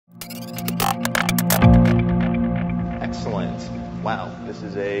Excellent. Wow, this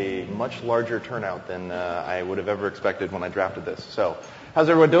is a much larger turnout than I would have ever expected when I drafted this. So, how's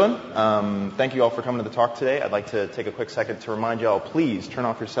everyone doing? Thank you all for coming to the talk today. I'd like to take a quick second to remind you all, please turn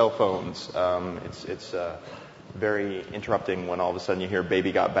off your cell phones. It's very interrupting when all of a sudden you hear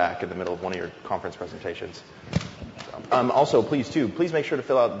 "Baby Got Back" in the middle of one of your conference presentations. Also, please make sure to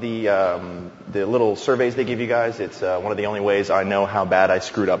fill out the little surveys they give you guys. It's one of the only ways I know how bad I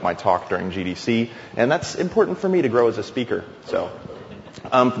screwed up my talk during GDC, and that's important for me to grow as a speaker. So,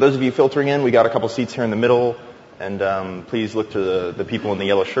 for those of you filtering in, we got a couple seats here in the middle, and please look to the people in the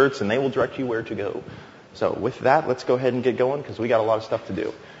yellow shirts, and they will direct you where to go. So, with that, let's go ahead and get going because we got a lot of stuff to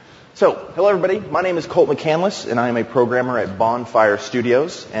do. So, hello everybody. My name is Colt McAnlis, and I am a programmer at Bonfire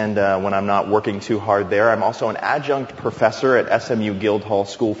Studios. And when I'm not working too hard there, I'm also an adjunct professor at SMU Guildhall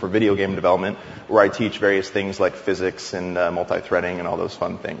School for Video Game Development, where I teach various things like physics and multi-threading and all those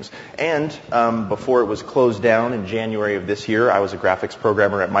fun things. And before it was closed down in January of this year, I was a graphics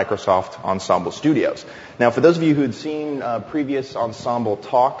programmer at Microsoft Ensemble Studios. Now, for those of you who had seen previous Ensemble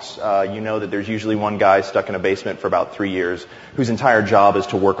talks, you know that there's usually one guy stuck in a basement for about 3 years whose entire job is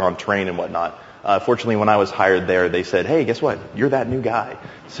to work on terrain and whatnot. Fortunately, when I was hired there, they said, "Hey, guess what? You're that new guy."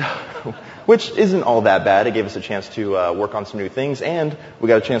 So, which isn't all that bad. It gave us a chance to work on some new things, and we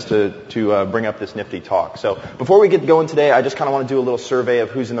got a chance to bring up this nifty talk. So before we get going today, I just kind of want to do a little survey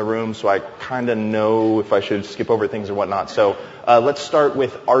of who's in the room so I kind of know if I should skip over things or whatnot. So let's start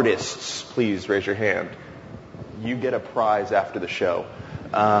with artists. Please raise your hand. You get a prize after the show.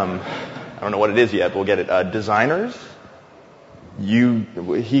 I don't know what it is yet, but we'll get it. Designers?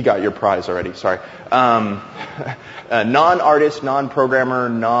 He got your prize already, sorry. Non-artist, non-programmer,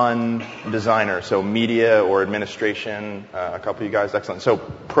 non-designer, so media or administration, a couple of you guys, excellent. So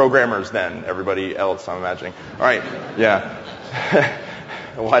programmers then, everybody else I'm imagining. All right, yeah.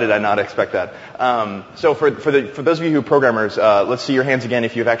 Why did I not expect that? So for those of you who are programmers, let's see your hands again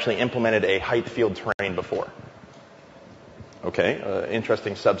if you've actually implemented a height field terrain before. Okay,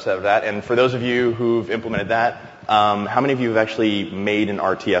 interesting subset of that. And for those of you who've implemented that, how many of you have actually made an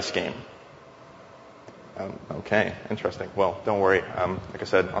RTS game? Okay, interesting. Well, don't worry. Like I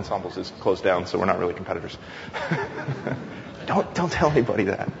said, Ensembles is closed down, so we're not really competitors. Don't tell anybody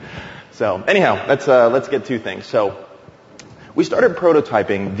that. So anyhow, let's get to things. So we started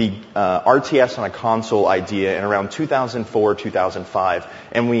prototyping the RTS on a console idea in around 2004, 2005,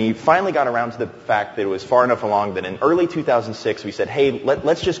 and we finally got around to the fact that it was far enough along that in early 2006 we said, hey,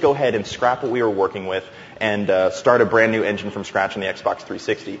 let's just go ahead and scrap what we were working with and start a brand new engine from scratch on the Xbox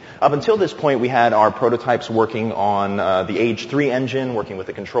 360. Up until this point, we had our prototypes working on the Age 3 engine, working with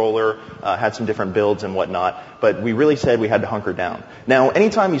the controller, had some different builds and whatnot, but we really said we had to hunker down. Now,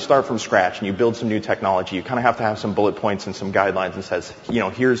 anytime you start from scratch and you build some new technology, you kind of have to have some bullet points and some guidelines and says,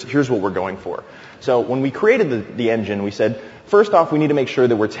 here's what we're going for. So when we created the engine, we said, first off, we need to make sure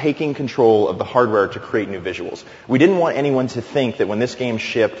that we're taking control of the hardware to create new visuals. We didn't want anyone to think that when this game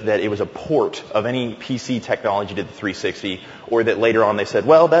shipped that it was a port of any PC technology to the 360, or that later on they said,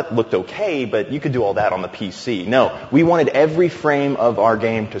 well, that looked okay, but you could do all that on the PC. No, we wanted every frame of our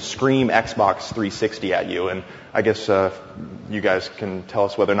game to scream Xbox 360 at you, and I guess you guys can tell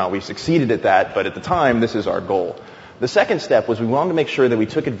us whether or not we succeeded at that, but at the time, this is our goal. The second step was we wanted to make sure that we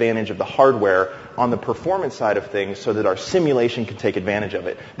took advantage of the hardware on the performance side of things so that our simulation could take advantage of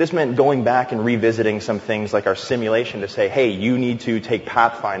it. This meant going back and revisiting some things like our simulation to say, hey, you need to take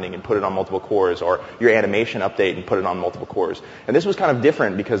pathfinding and put it on multiple cores, or your animation update and put it on multiple cores. And this was kind of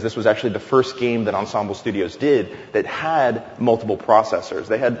different because this was actually the first game that Ensemble Studios did that had multiple processors.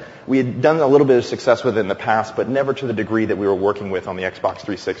 We had done a little bit of success with it in the past, but never to the degree that we were working with on the Xbox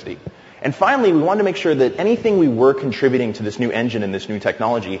 360. And finally, we wanted to make sure that anything we were contributing to this new engine and this new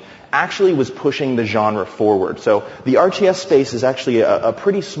technology actually was pushing the genre forward. So the RTS space is actually a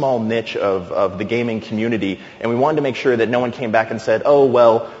pretty small niche of the gaming community, and we wanted to make sure that no one came back and said, oh,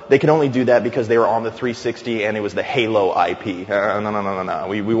 well, they could only do that because they were on the 360 and it was the Halo IP. No.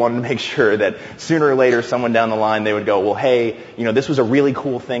 We wanted to make sure that sooner or later someone down the line, they would go, well, hey, this was a really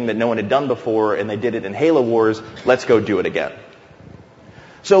cool thing that no one had done before, and they did it in Halo Wars. Let's go do it again.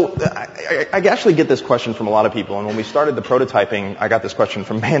 So I actually get this question from a lot of people, and when we started the prototyping, I got this question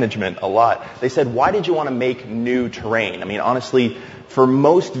from management a lot. They said, why did you want to make new terrain? I mean, honestly, for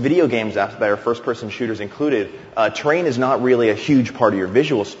most video games out there, first-person shooters included, terrain is not really a huge part of your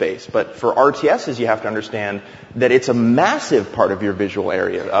visual space. But for RTSs, you have to understand that it's a massive part of your visual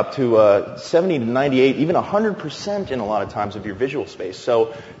area, up to 70 to 98, even 100% in a lot of times of your visual space.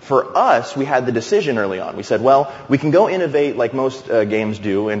 So for us, we had the decision early on. We said, well, we can go innovate like most games do,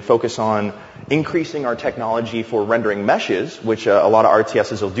 do and focus on increasing our technology for rendering meshes, which a lot of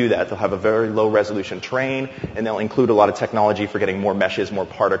RTSs will do that. They'll have a very low resolution terrain, and they'll include a lot of technology for getting more meshes, more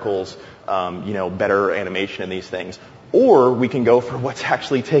particles, better animation in these things. Or we can go for what's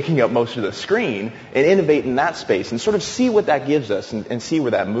actually taking up most of the screen and innovate in that space and sort of see what that gives us and see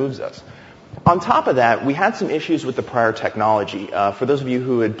where that moves us. On top of that, we had some issues with the prior technology. For those of you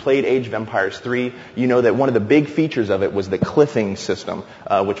who had played Age of Empires 3, you know that one of the big features of it was the cliffing system,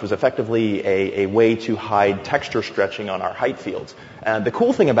 which was effectively a way to hide texture stretching on our height fields. The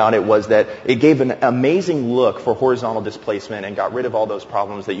cool thing about it was that it gave an amazing look for horizontal displacement and got rid of all those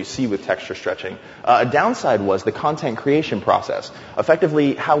problems that you see with texture stretching. A downside was the content creation process.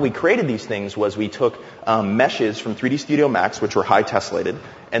 Effectively, how we created these things was we took meshes from 3D Studio Max, which were high tessellated,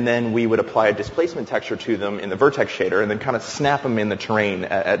 and then we would apply a displacement texture to them in the vertex shader and then kind of snap them in the terrain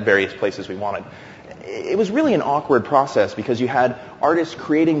at various places we wanted. It was really an awkward process because you had artists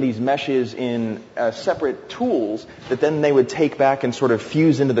creating these meshes in separate tools that then they would take back and sort of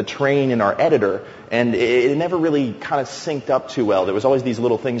fuse into the terrain in our editor, and it never really kind of synced up too well. There was always these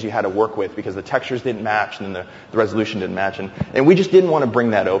little things you had to work with because the textures didn't match and the resolution didn't match, and we just didn't want to bring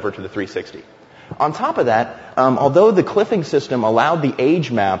that over to the 360. On top of that, although the cliffing system allowed the age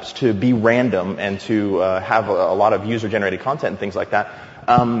maps to be random and to have a lot of user-generated content and things like that,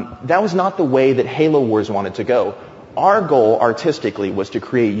 that was not the way that Halo Wars wanted to go. Our goal artistically was to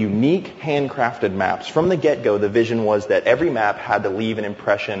create unique, handcrafted maps. From the get-go, the vision was that every map had to leave an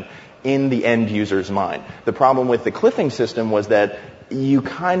impression in the end user's mind. The problem with the cliffing system was that you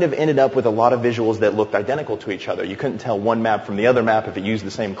kind of ended up with a lot of visuals that looked identical to each other. You couldn't tell one map from the other map if it used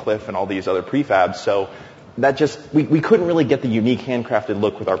the same cliff and all these other prefabs. So that we couldn't really get the unique handcrafted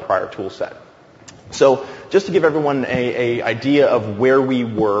look with our prior tool set. So just to give everyone a idea of where we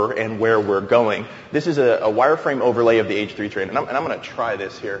were and where we're going, this is a wireframe overlay of the H3 terrain. And I'm going to try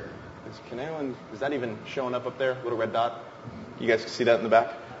this here. Is that even showing up there? Little red dot? You guys can see that in the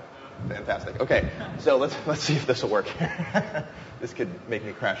back? Fantastic. Okay, so let's see if this will work here. This could make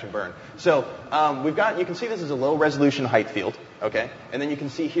me crash and burn. So you can see this is a low resolution height field, okay? And then you can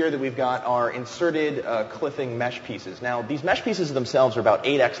see here that we've got our inserted cliffing mesh pieces. Now, these mesh pieces themselves are about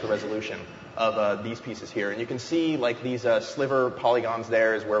 8x the resolution of these pieces here. And you can see like these sliver polygons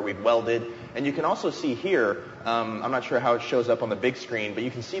there is where we've welded. And you can also see here, I'm not sure how it shows up on the big screen, but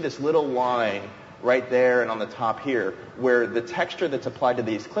you can see this little line right there and on the top here, where the texture that's applied to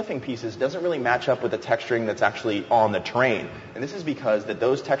these cliffing pieces doesn't really match up with the texturing that's actually on the terrain. And this is because that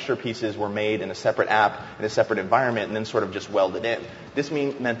those texture pieces were made in a separate app, in a separate environment, and then sort of just welded in. This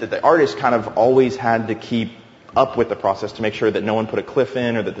meant that the artist kind of always had to keep up with the process to make sure that no one put a cliff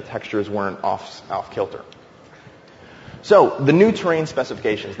in or that the textures weren't off kilter. So the new terrain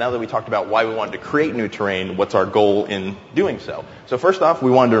specifications, now that we talked about why we wanted to create new terrain, what's our goal in doing so? So first off, we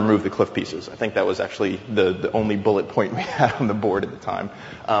wanted to remove the cliff pieces. I think that was actually the only bullet point we had on the board at the time.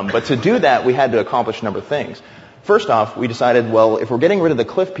 But to do that, we had to accomplish a number of things. First off, we decided, well, if we're getting rid of the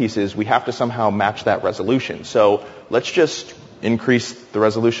cliff pieces, we have to somehow match that resolution. So let's just increase the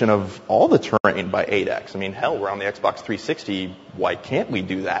resolution of all the terrain by 8x. I mean, hell, we're on the Xbox 360. Why can't we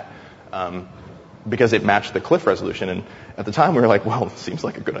do that? Because it matched the cliff resolution. And at the time, we were like, well, it seems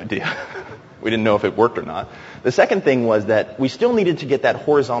like a good idea. We didn't know if it worked or not. The second thing was that we still needed to get that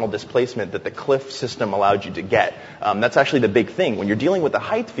horizontal displacement that the cliff system allowed you to get. That's actually the big thing. When you're dealing with the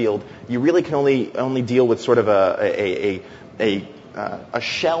height field, you really can only deal with sort of a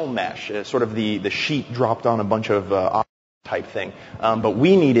shell mesh, sort of the sheet dropped on a bunch of type thing. But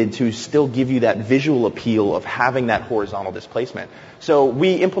we needed to still give you that visual appeal of having that horizontal displacement. So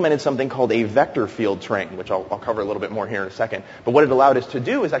we implemented something called a vector field terrain, which I'll cover a little bit more here in a second. But what it allowed us to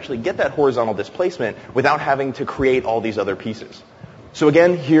do is actually get that horizontal displacement without having to create all these other pieces. So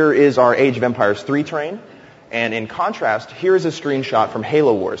again, here is our Age of Empires 3 terrain. And in contrast, here's a screenshot from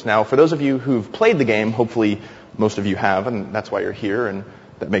Halo Wars. Now, for those of you who've played the game, hopefully most of you have, and that's why you're here, and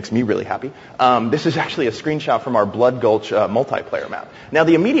that makes me really happy. This is actually a screenshot from our Blood Gulch multiplayer map. Now,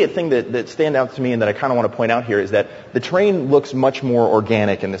 the immediate thing that stand out to me and that I kind of want to point out here is that the terrain looks much more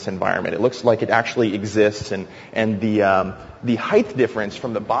organic in this environment. It looks like it actually exists, and the height difference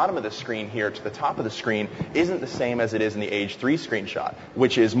from the bottom of the screen here to the top of the screen isn't the same as it is in the Age 3 screenshot,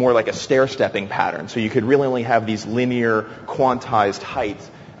 which is more like a stair-stepping pattern. So you could really only have these linear, quantized heights.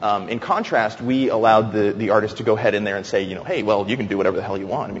 In contrast, we allowed the artist to go ahead in there and say, hey, well, you can do whatever the hell you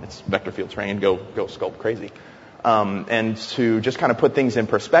want. I mean, it's vector field terrain, go sculpt crazy. And to just kind of put things in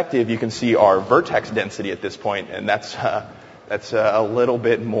perspective, you can see our vertex density at this point, and that's a little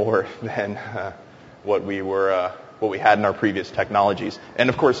bit more than what we had in our previous technologies. And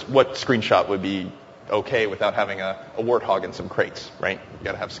of course, what screenshot would be okay without having a warthog and some crates, right? You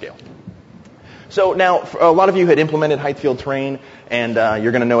got to have scale. So now, a lot of you had implemented height field terrain, and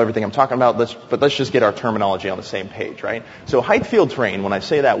you're going to know everything I'm talking about, but let's just get our terminology on the same page, right? So height field terrain, when I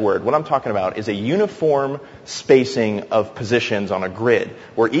say that word, what I'm talking about is a uniform spacing of positions on a grid,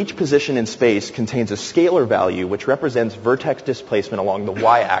 where each position in space contains a scalar value which represents vertex displacement along the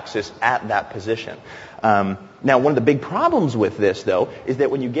y-axis at that position. Now, one of the big problems with this, though, is that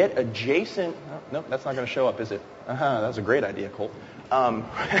when you get adjacent... Nope, that's not going to show up, is it? That was a great idea, Colt.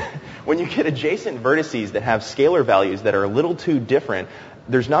 When you get adjacent vertices that have scalar values that are a little too different,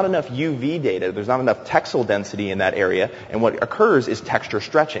 there's not enough UV data, there's not enough texel density in that area, and what occurs is texture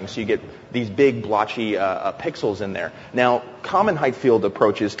stretching. So you get these big blotchy pixels in there. Now, common height field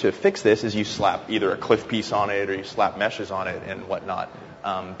approaches to fix this is you slap either a cliff piece on it or you slap meshes on it and whatnot.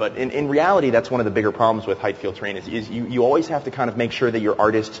 But in reality, that's one of the bigger problems with height field terrain is you always have to kind of make sure that your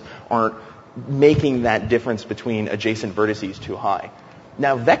artists aren't making that difference between adjacent vertices too high.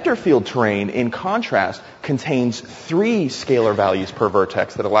 Now, vector field terrain, in contrast, contains 3 scalar values per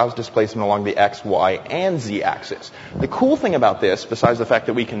vertex that allows displacement along the x, y, and z axis. The cool thing about this, besides the fact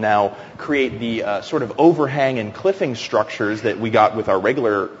that we can now create the sort of overhang and cliffing structures that we got with our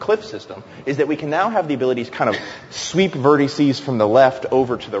regular cliff system, is that we can now have the ability to kind of sweep vertices from the left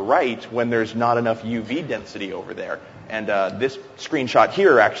over to the right when there's not enough UV density over there. And this screenshot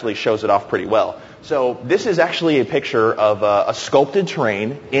here actually shows it off pretty well. So this is actually a picture of a sculpted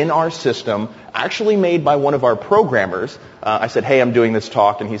terrain in our system, actually made by one of our programmers. I said, hey, I'm doing this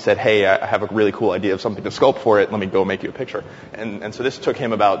talk, and he said, hey, I have a really cool idea of something to sculpt for it. Let me go make you a picture. And so this took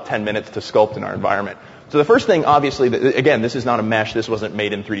him about 10 minutes to sculpt in our environment. So the first thing, obviously, again, this is not a mesh. This wasn't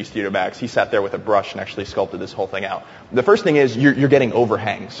made in 3D Studio Max. He sat there with a brush and actually sculpted this whole thing out. The first thing is you're getting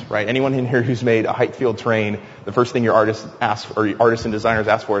overhangs, right? Anyone in here who's made a height field terrain, the first thing your artists ask, or artists and designers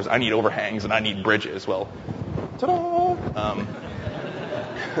ask for is, I need overhangs and I need bridges. Well, ta-da!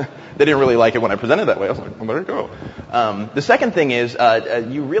 They didn't really like it when I presented that way. I was like, where'd it go? The second thing is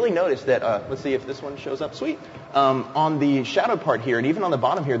you really notice that, let's see if this one shows up. Sweet. On the shadow part here, and even on the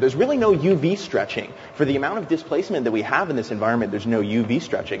bottom here, there's really no UV stretching. For the amount of displacement that we have in this environment, there's no UV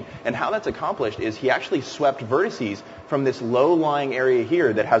stretching. And how that's accomplished is he actually swept vertices from this low-lying area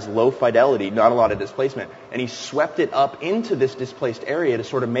here that has low fidelity, not a lot of displacement, and he swept it up into this displaced area to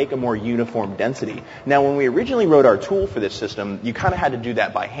sort of make a more uniform density. Now, when we originally wrote our tool for this system, you kind of had to do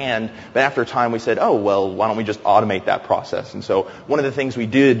that by hand, but after a time we said, oh, well, why don't we just automate that process? And so one of the things we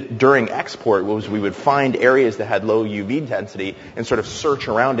did during export was we would find areas that had low UV density and sort of search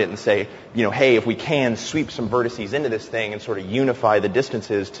around it and say, you know, hey, if we can sweep some vertices into this thing and sort of unify the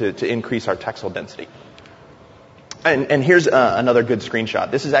distances to increase our texel density. And here's another good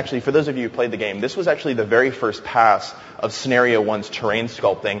screenshot. This is actually, for those of you who played the game, this was actually the very first pass of Scenario 1's terrain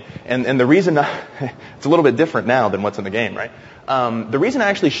sculpting. And the reason, it's a little bit different now than what's in the game, right? The reason I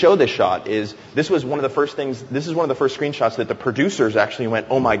actually show this shot is this is one of the first screenshots that the producers actually went,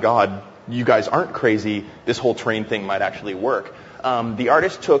 oh my God, you guys aren't crazy. This whole terrain thing might actually work. The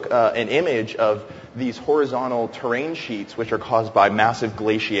artist took an image of these horizontal terrain sheets, which are caused by massive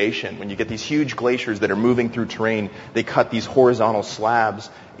glaciation. When you get these huge glaciers that are moving through terrain, they cut these horizontal slabs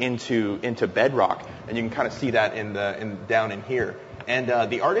into bedrock, and you can kind of see that down in here. And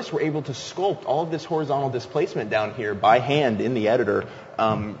the artists were able to sculpt all of this horizontal displacement down here by hand in the editor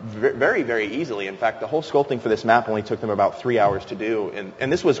very, very easily. In fact, the whole sculpting for this map only took them about 3 hours to do.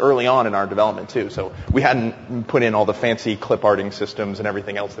 And this was early on in our development, too. So we hadn't put in all the fancy clip arting systems and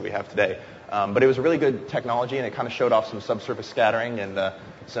everything else that we have today. But it was a really good technology, and it kind of showed off some subsurface scattering and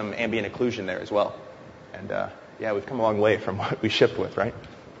some ambient occlusion there as well. And yeah, we've come a long way from what we shipped with, right?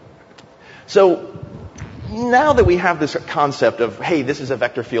 So now that we have this concept of, hey, this is a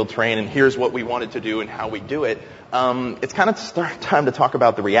vector field terrain, and here's what we wanted to do and how we do it, it's kind of time to talk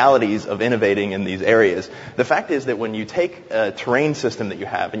about the realities of innovating in these areas. The fact is that when you take a terrain system that you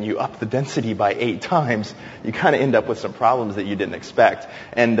have and you up the density by 8 times, you kind of end up with some problems that you didn't expect.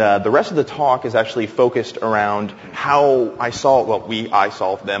 And the rest of the talk is actually focused around how I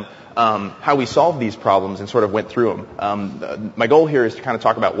solved them, how we solved these problems and sort of went through them. My goal here is to kind of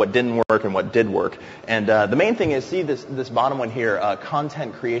talk about what didn't work and what did work. And the main thing is, see this bottom one here,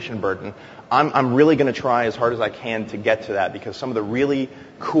 content creation burden. I'm really going to try as hard as I can to get to that, because some of the really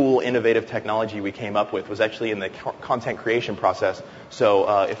cool, innovative technology we came up with was actually in the content creation process.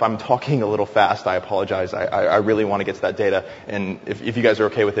 So if I'm talking a little fast, I apologize. I really want to get to that data. And if you guys are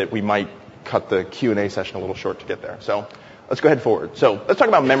okay with it, we might cut the Q&A session a little short to get there. So let's go ahead forward. So let's talk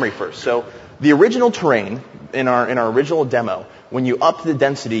about memory first. So The original terrain in our original demo, when you upped the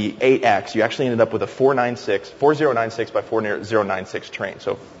density 8x, you actually ended up with a 4096 by 4096 terrain.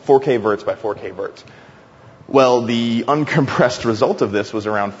 So 4K verts by 4K verts. Well, the uncompressed result of this was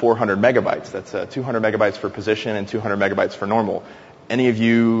around 400 megabytes. That's 200 megabytes for position and 200 megabytes for normal. Any of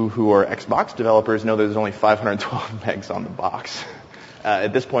you who are Xbox developers know that there's only 512 megs on the box.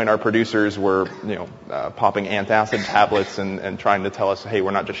 At this point, our producers were, popping antacid tablets and trying to tell us, hey,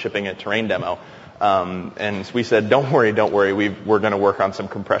 we're not just shipping a terrain demo. And we said, don't worry, we're going to work on some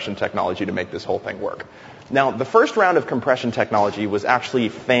compression technology to make this whole thing work. Now, the first round of compression technology was actually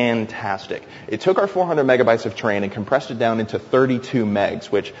fantastic. It took our 400 megabytes of terrain and compressed it down into 32 megs,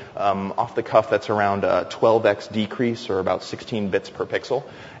 which off the cuff, that's around a 12x decrease, or about 16 bits per pixel.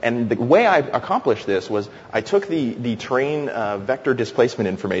 And the way I accomplished this was I took the terrain vector displacement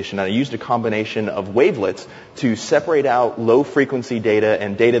information, and I used a combination of wavelets to separate out low-frequency data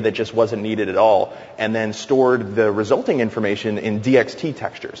and data that just wasn't needed at all, and then stored the resulting information in DXT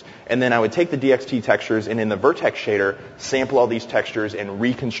textures. And then I would take the DXT textures and in the vertex shader, sample all these textures and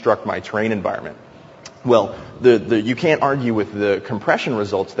reconstruct my terrain environment. Well, you can't argue with the compression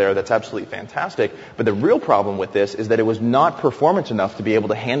results there. That's absolutely fantastic. But the real problem with this is that it was not performant enough to be able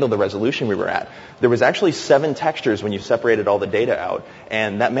to handle the resolution we were at. There was actually 7 textures when you separated all the data out.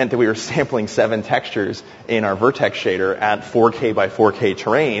 And that meant that we were sampling 7 textures in our vertex shader at 4K by 4K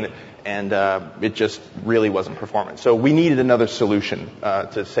terrain. And it just really wasn't performant. So we needed another solution,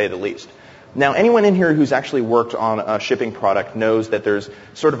 to say the least. Now, anyone in here who's actually worked on a shipping product knows that there's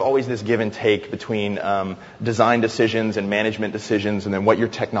sort of always this give and take between design decisions and management decisions, and then what your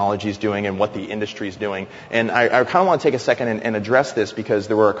technology is doing and what the industry is doing. And I kind of want to take a second and address this, because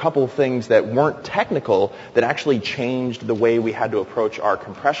there were a couple of things that weren't technical that actually changed the way we had to approach our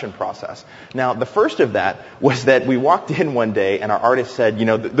compression process. Now, the first of that was that we walked in one day and our artist said,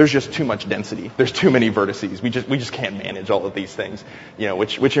 there's just too much density. There's too many vertices. We just can't manage all of these things.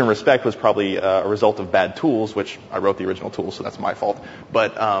 Which in respect was probably a result of bad tools, which I wrote the original tools, so that's my fault.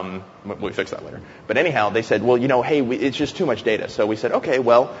 But we'll fix that later. But anyhow, they said, well, hey, it's just too much data. So we said, okay,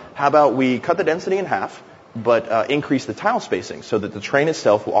 well, how about we cut the density in half, but increase the tile spacing so that the terrain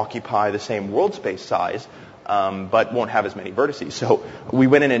itself will occupy the same world space size, but won't have as many vertices. So we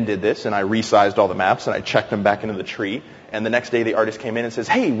went in and did this, and I resized all the maps, and I checked them back into the tree. And the next day, the artist came in and says,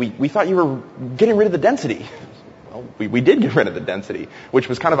 hey, we thought you were getting rid of the density. Well, we did get rid of the density, which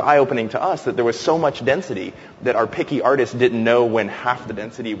was kind of eye-opening to us, that there was so much density that our picky artist didn't know when half the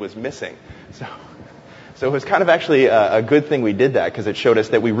density was missing. So it was kind of actually a good thing we did that, because it showed us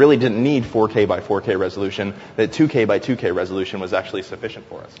that we really didn't need 4K by 4K resolution, that 2K by 2K resolution was actually sufficient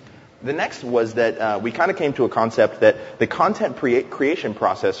for us. The next was that we kind of came to a concept that the content creation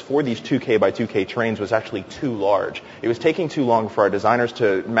process for these 2K by 2K terrains was actually too large. It was taking too long for our designers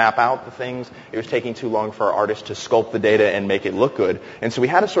to map out the things. It was taking too long for our artists to sculpt the data and make it look good. And so we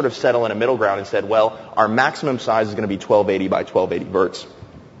had to sort of settle in a middle ground and said, well, our maximum size is going to be 1280 by 1280 verts.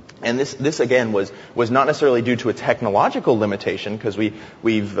 And this again was not necessarily due to a technological limitation, because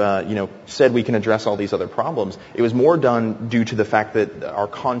we've said we can address all these other problems. It was more done due to the fact that our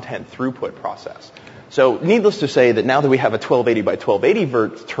content throughput process. So needless to say that now that we have a 1280 by 1280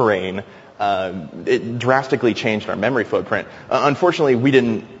 vert terrain, it drastically changed our memory footprint. Unfortunately, we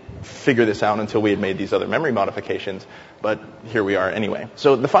didn't figure this out until we had made these other memory modifications, but here we are anyway.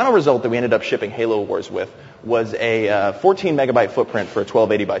 So the final result that we ended up shipping Halo Wars with was a 14 megabyte footprint for a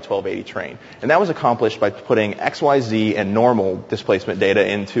 1280 by 1280 terrain. And that was accomplished by putting XYZ and normal displacement data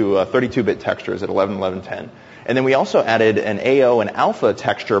into 32-bit textures at 111110. And then we also added an AO and alpha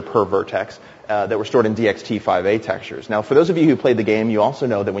texture per vertex that were stored in DXT5A textures. Now, for those of you who played the game, you also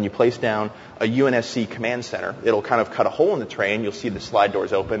know that when you place down a UNSC command center, it'll kind of cut a hole in the terrain. You'll see the slide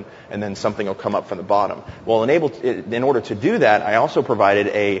doors open, and then something will come up from the bottom. Well, in order to do that, I also provided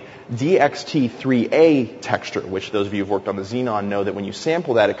a DXT3A texture, which those of you who've worked on the Xenon know that when you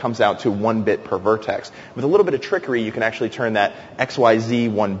sample that, it comes out to 1 bit per vertex. With a little bit of trickery, you can actually turn that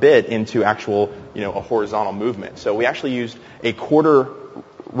XYZ 1 bit into actual, a horizontal movement. So we actually used a quarter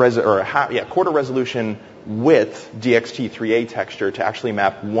resolution width DXT3A texture to actually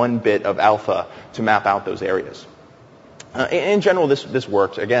map 1 bit of alpha to map out those areas. In general, this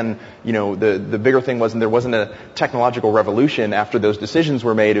worked. Again, the bigger thing there wasn't a technological revolution after those decisions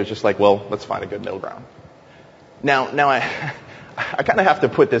were made. It was just like, well, let's find a good middle ground. Now I kind of have to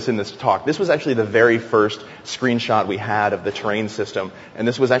put this in this talk. This was actually the very first screenshot we had of the terrain system, and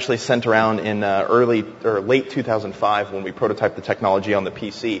this was actually sent around in late 2005 when we prototyped the technology on the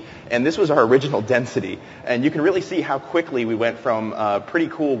PC. And this was our original density, and you can really see how quickly we went from pretty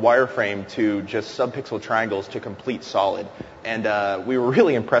cool wireframe to just subpixel triangles to complete solid. And we were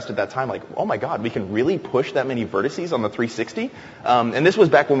really impressed at that time, like, oh my God, we can really push that many vertices on the 360? And this was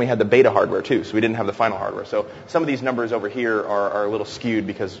back when we had the beta hardware too, so we didn't have the final hardware. So some of these numbers over here are a little skewed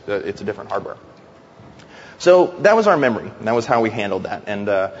because it's a different hardware. So that was our memory, and that was how we handled that. And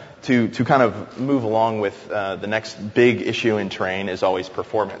to kind of move along with the next big issue in terrain is always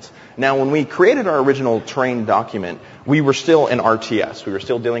performance. Now, when we created our original terrain document, we were still in RTS. We were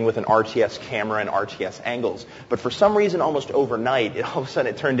still dealing with an RTS camera and RTS angles. But for some reason, almost overnight, all of a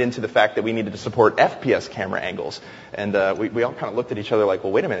sudden it turned into the fact that we needed to support FPS camera angles. And we all kind of looked at each other like,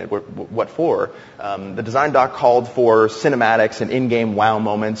 well, wait a minute, what for? The design doc called for cinematics and in-game wow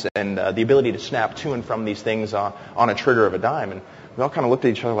moments and the ability to snap to and from these things on a trigger of a dime. And we all kind of looked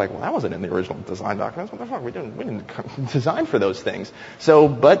at each other like, well, that wasn't in the original design document. What the fuck? We didn't design for those things. So,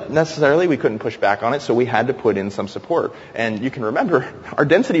 but necessarily we couldn't push back on it, so we had to put in some support. And you can remember, our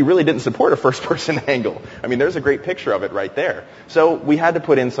density really didn't support a first-person angle. I mean, there's a great picture of it right there. So we had to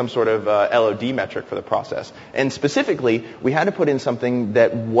put in some sort of LOD metric for the process. And specifically, we had to put in something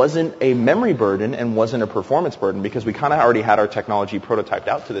that wasn't a memory burden and wasn't a performance burden because we kind of already had our technology prototyped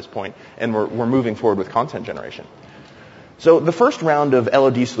out to this point, and we're moving forward with content generation. So the first round of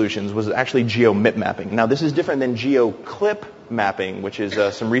LOD solutions was actually geo-MIP mapping. Now this is different than geo-clip mapping, which is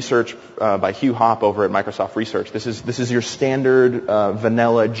some research by Hugh Hopp over at Microsoft Research. This is your standard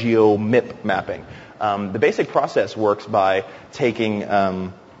vanilla geo-MIP mapping. The basic process works by taking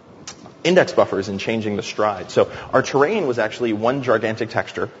index buffers and changing the stride. So our terrain was actually one gigantic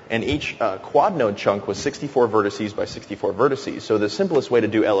texture, and each quad node chunk was 64 vertices by 64 vertices. So the simplest way to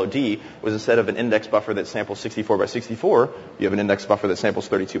do LOD was instead of an index buffer that samples 64 by 64, you have an index buffer that samples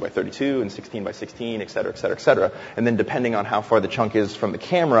 32 by 32 and 16 by 16, et cetera, et cetera, et cetera. And then depending on how far the chunk is from the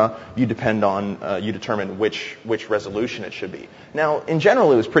camera, you determine which resolution it should be. Now, in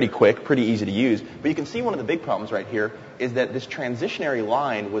general, it was pretty quick, pretty easy to use, but you can see one of the big problems right here is that this transitionary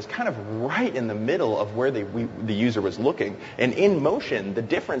line was kind of right in the middle of where the user was looking. And in motion, the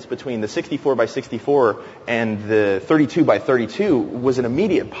difference between the 64 by 64 and the 32 by 32 was an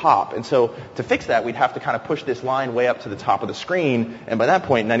immediate pop. And so to fix that, we'd have to kind of push this line way up to the top of the screen. And by that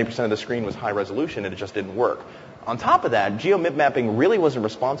point, 90% of the screen was high resolution, and it just didn't work. On top of that, geo-MIP mapping really wasn't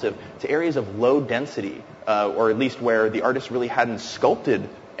responsive to areas of low density, or at least where the artist really hadn't sculpted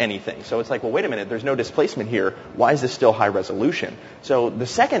anything. So it's like, well, wait a minute, there's no displacement here. Why is this still high resolution? So the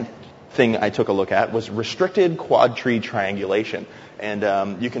second thing I took a look at was restricted quad tree triangulation.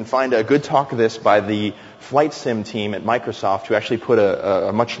 And you can find a good talk of this by the flight sim team at Microsoft, who actually put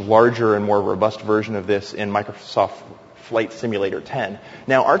a much larger and more robust version of this in Microsoft Flight Simulator 10.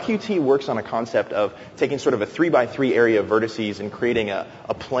 Now, RQT works on a concept of taking sort of a 3x3 area of vertices and creating a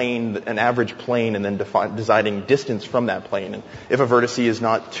plane, an average plane, and then deciding distance from that plane. And if a vertice is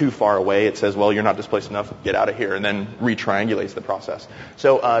not too far away, it says, well, you're not displaced enough, get out of here, and then retriangulates the process.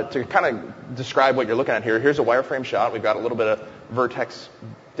 So to kind of describe what you're looking at here, here's a wireframe shot. We've got a little bit of vertex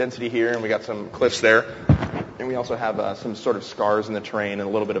density here, and we got some cliffs there. And we also have some sort of scars in the terrain and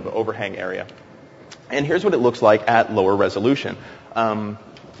a little bit of an overhang area. And here's what it looks like at lower resolution.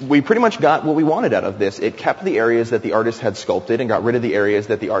 We pretty much got what we wanted out of this. It kept the areas that the artist had sculpted and got rid of the areas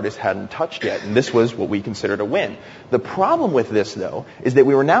that the artist hadn't touched yet. And this was what we considered a win. The problem with this, though, is that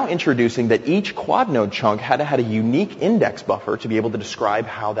we were now introducing that each quad node chunk had to have a unique index buffer to be able to describe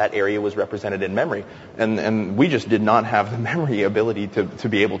how that area was represented in memory. And we just did not have the memory ability to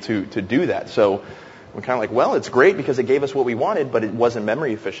be able to do that. So we're kind of like, well, it's great because it gave us what we wanted, but it wasn't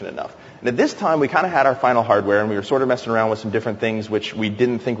memory efficient enough. And at this time, we kind of had our final hardware, and we were sort of messing around with some different things which we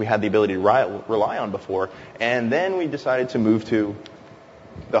didn't think we had the ability to rely on before. And then we decided to move to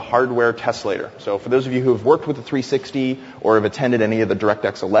the hardware tessellator. So for those of you who have worked with the 360 or have attended any of the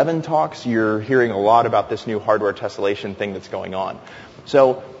DirectX 11 talks, you're hearing a lot about this new hardware tessellation thing that's going on.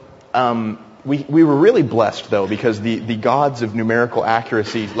 So we were really blessed, though, because the gods of numerical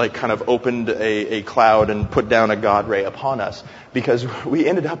accuracy like kind of opened a cloud and put down a god ray upon us, because we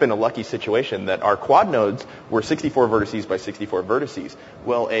ended up in a lucky situation that our quad nodes were 64 vertices by 64 vertices.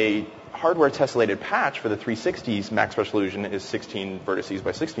 Well, a hardware tessellated patch for the 360's max resolution is 16 vertices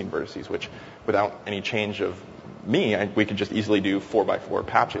by 16 vertices, which without any change of we could just easily do 4x4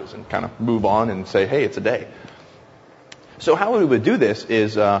 patches and kind of move on and say, hey, it's a day. So how we would do this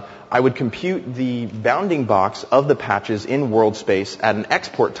is I would compute the bounding box of the patches in world space at an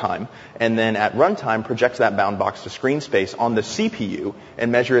export time, and then at runtime project that bound box to screen space on the CPU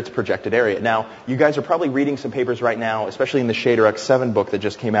and measure its projected area. Now, you guys are probably reading some papers right now, especially in the Shader X7 book that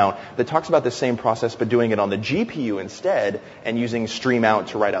just came out, that talks about the same process but doing it on the GPU instead and using stream out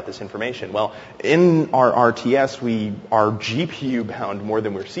to write out this information. Well, in our RTS, we are GPU bound more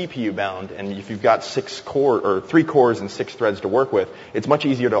than we're CPU bound, and if you've got 3 cores and 6 6 threads to work with, it's much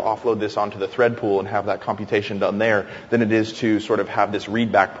easier to offload this onto the thread pool and have that computation done there than it is to sort of have this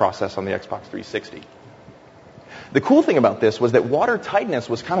readback process on the Xbox 360. The cool thing about this was that water tightness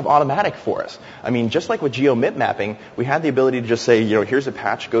was kind of automatic for us. I mean, just like with geo-mip mapping, we had the ability to just say, here's a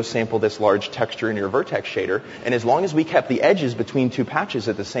patch, go sample this large texture in your vertex shader, and as long as we kept the edges between 2 patches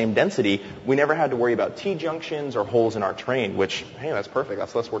at the same density, we never had to worry about T-junctions or holes in our terrain, which, hey, that's perfect.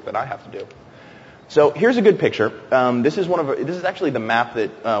 That's less work that I have to do. So here's a good picture. This is actually the map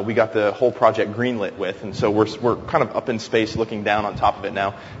that we got the whole project greenlit with, and so we're kind of up in space looking down on top of it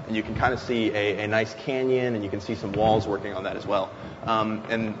now, and you can kind of see a nice canyon, and you can see some walls working on that as well.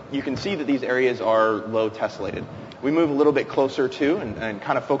 And you can see that these areas are low tessellated. We move a little bit closer too, and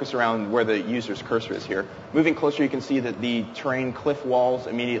kind of focus around where the user's cursor is here. Moving closer, you can see that the terrain cliff walls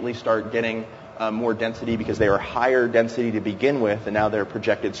immediately start getting more density because they are higher density to begin with, and now their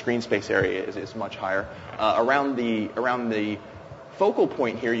projected screen space area is much higher. Around the focal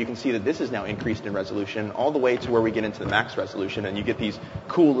point here, you can see that this is now increased in resolution all the way to where we get into the max resolution, and you get these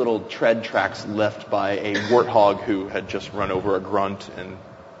cool little tread tracks left by a warthog who had just run over a grunt and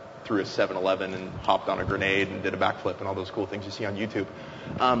threw a 7-Eleven and hopped on a grenade and did a backflip and all those cool things you see on YouTube.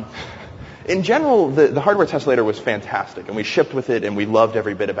 In general, the hardware tessellator was fantastic, and we shipped with it, and we loved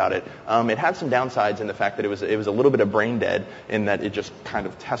every bit about it. It had some downsides in the fact that it was a little bit of brain dead in that it just kind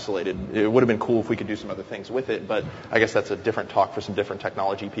of tessellated. It would have been cool if we could do some other things with it, but I guess that's a different talk for some different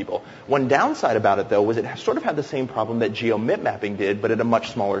technology people. One downside about it, though, was it sort of had the same problem that geo-mip mapping did, but at a much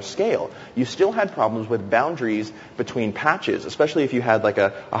smaller scale. You still had problems with boundaries between patches, especially if you had like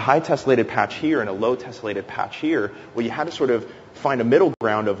a high tessellated patch here and a low tessellated patch here. Well, you had to sort of find a middle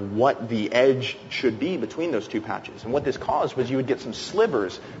ground of what the edge should be between those 2 patches. And what this caused was you would get some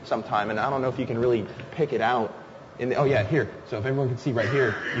slivers sometime, and I don't know if you can really pick it out. Here. So if everyone can see right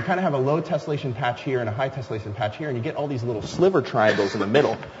here, you kind of have a low tessellation patch here and a high tessellation patch here, and you get all these little sliver triangles in the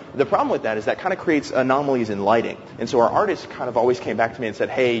middle. The problem with that is that kind of creates anomalies in lighting. And so our artists kind of always came back to me and said,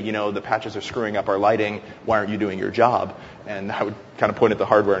 hey, the patches are screwing up our lighting. Why aren't you doing your job? And I would kind of point at the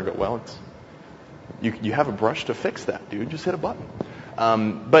hardware and go, well, you have a brush to fix that, dude. Just hit a button.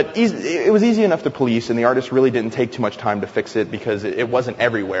 But it was easy enough to police, and the artists really didn't take too much time to fix it because it wasn't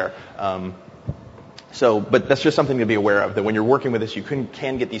everywhere. But that's just something to be aware of, that when you're working with this, you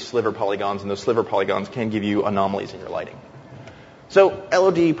can get these sliver polygons, and those sliver polygons can give you anomalies in your lighting. So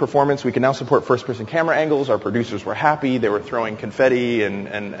LOD performance, we can now support first-person camera angles. Our producers were happy. They were throwing confetti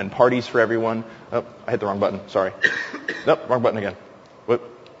and parties for everyone. Oh, I hit the wrong button. Sorry. Nope, wrong button again. Where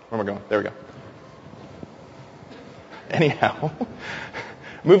am I going? There we go. Anyhow,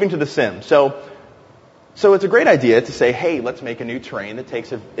 moving to the sim. So it's a great idea to say, hey, let's make a new terrain that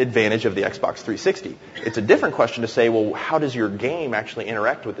takes advantage of the Xbox 360. It's a different question to say, well, how does your game actually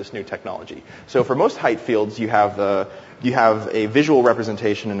interact with this new technology? So for most height fields, you have a visual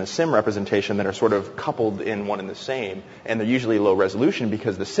representation and a sim representation that are sort of coupled in one and the same, and they're usually low resolution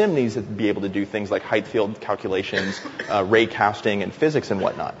because the sim needs to be able to do things like height field calculations, ray casting, and physics and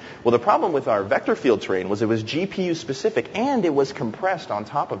whatnot. Well, the problem with our vector field terrain was it was GPU specific, and it was compressed on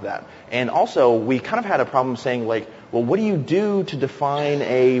top of that. And also, we kind of had a problem saying, like, well, what do you do to define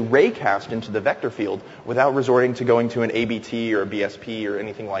a ray cast into the vector field without resorting to going to an ABT or a BSP or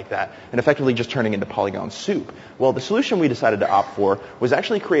anything like that, and effectively just turning into polygon soup? Well, the solution we decided to opt for was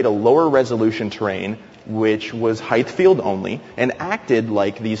actually create a lower resolution terrain which was height field only and acted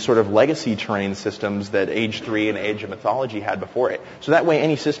like these sort of legacy terrain systems that Age 3 and Age of Mythology had before it. So that way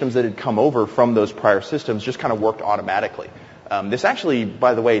any systems that had come over from those prior systems just kind of worked automatically. This actually,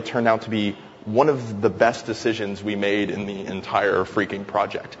 by the way, turned out to be one of the best decisions we made in the entire freaking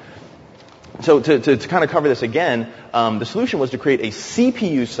project. So to kind of cover this again, the solution was to create a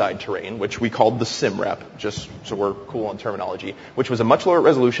CPU-side terrain, which we called the SimRep, just so we're cool on terminology, which was a much lower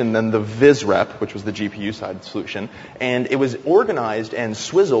resolution than the VisRep, which was the GPU-side solution. And it was organized and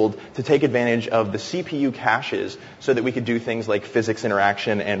swizzled to take advantage of the CPU caches so that we could do things like physics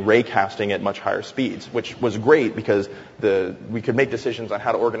interaction and ray casting at much higher speeds, which was great because we could make decisions on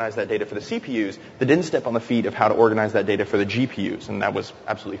how to organize that data for the CPUs that didn't step on the feet of how to organize that data for the GPUs, and that was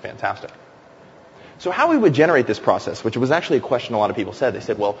absolutely fantastic. So how we would generate this process, which was actually a question a lot of people said. They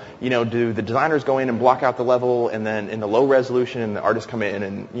said, well, do the designers go in and block out the level, and then in the low resolution, and the artists come in,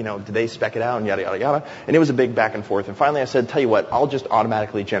 and, do they spec it out, and yada, yada, yada. And it was a big back and forth. And finally I said, tell you what, I'll just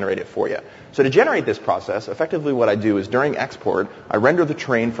automatically generate it for you. So to generate this process, effectively what I do is during export, I render the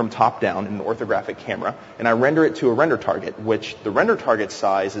terrain from top down in an orthographic camera, and I render it to a render target, which the render target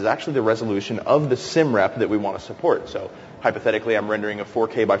size is actually the resolution of the SimRep that we want to support. So hypothetically, I'm rendering a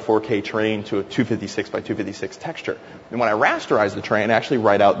 4K by 4K terrain to a 256 by 256 texture. And when I rasterize the terrain, I actually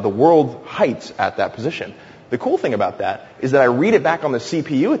write out the world heights at that position. The cool thing about that is that I read it back on the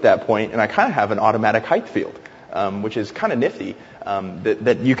CPU at that point, and I kind of have an automatic height field, which is kind of nifty,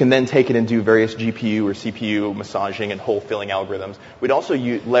 that you can then take it and do various GPU or CPU massaging and hole filling algorithms. We'd also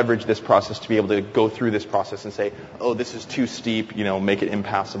leverage this process to be able to go through this process and say, oh, this is too steep, make it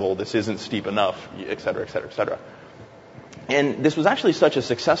impassable. This isn't steep enough, et cetera, et cetera, et cetera. And this was actually such a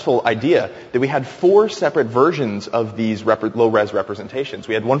successful idea that we had 4 separate versions of these low-res representations.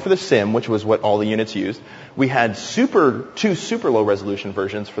 We had one for the sim, which was what all the units used. We had 2 super low-resolution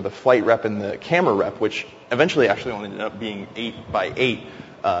versions for the flight rep and the camera rep, which eventually actually only ended up being 8 by 8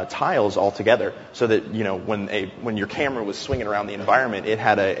 tiles altogether, so that when your camera was swinging around the environment, it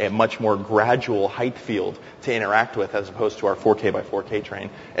had a much more gradual height field to interact with as opposed to our 4K by 4K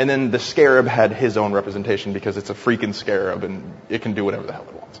train. And then the Scarab had his own representation because it's a freaking Scarab and it can do whatever the hell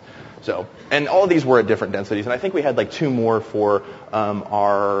it wants. So, and all of these were at different densities, and I think we had like 2 more for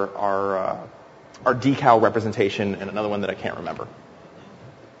our decal representation and another one that I can't remember.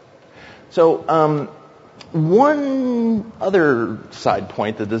 So. One other side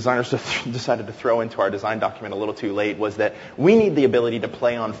point the designers decided to throw into our design document a little too late was that we need the ability to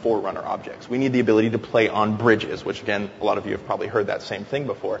play on forerunner objects. We need the ability to play on bridges, which again, a lot of you have probably heard that same thing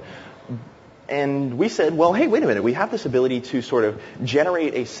before. And we said, well, hey, wait a minute. We have this ability to sort of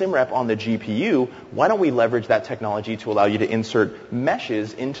generate a sim rep on the GPU. Why don't we leverage that technology to allow you to insert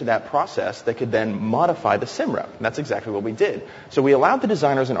meshes into that process that could then modify the sim rep? And that's exactly what we did. So we allowed the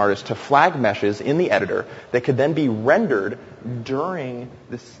designers and artists to flag meshes in the editor that could then be rendered during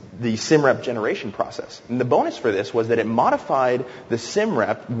the sim rep generation process. And the bonus for this was that it modified the sim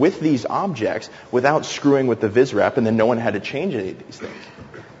rep with these objects without screwing with the viz rep, and then no one had to change any of these things.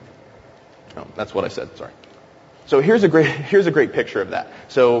 Oh, that's what I said, sorry. So here's a great picture of that.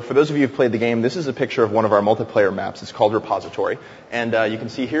 So for those of you who've played the game, this is a picture of one of our multiplayer maps. It's called Repository. And you can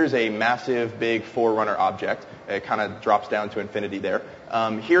see here's a massive, big forerunner object. It kind of drops down to infinity there.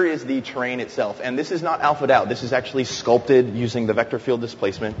 Here is the terrain itself. And this is not alphaed out. This is actually sculpted using the vector field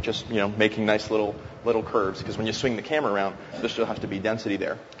displacement, just making nice little curves. Because when you swing the camera around, there still has to be density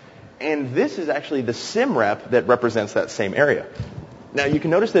there. And this is actually the sim rep that represents that same area. Now, you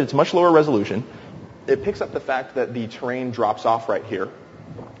can notice that it's much lower resolution. It picks up the fact that the terrain drops off right here.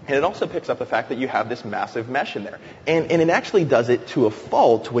 And it also picks up the fact that you have this massive mesh in there. And it actually does it to a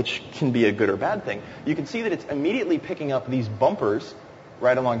fault, which can be a good or bad thing. You can see that it's immediately picking up these bumpers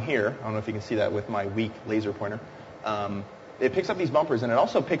right along here. I don't know if you can see that with my weak laser pointer. It picks up these bumpers, and it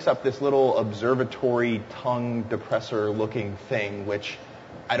also picks up this little observatory tongue depressor looking thing, which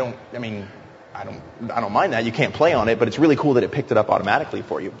I don't mind that. You can't play on it, but it's really cool that it picked it up automatically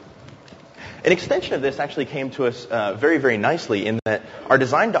for you. An extension of this actually came to us very, very nicely in that our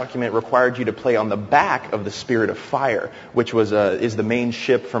design document required you to play on the back of the Spirit of Fire, which is the main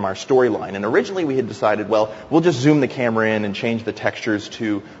ship from our storyline. And originally we had decided, well, we'll just zoom the camera in and change the textures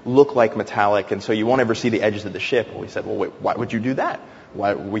to look like metallic, and so you won't ever see the edges of the ship. And we said, well, wait, why would you do that?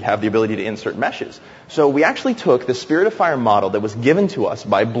 Why, we have the ability to insert meshes. So we actually took the Spirit of Fire model that was given to us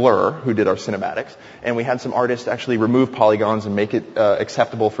by Blur, who did our cinematics, and we had some artists actually remove polygons and make it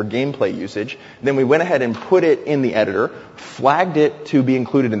acceptable for gameplay usage. Then we went ahead and put it in the editor, flagged it to be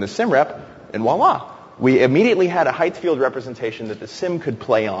included in the sim rep, and voila. We immediately had a height field representation that the sim could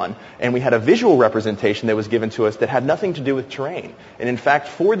play on, and we had a visual representation that was given to us that had nothing to do with terrain. And in fact,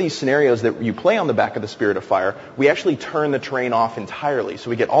 for these scenarios that you play on the back of the Spirit of Fire, we actually turn the terrain off entirely. So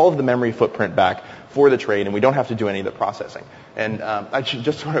we get all of the memory footprint back for the terrain, and we don't have to do any of the processing. And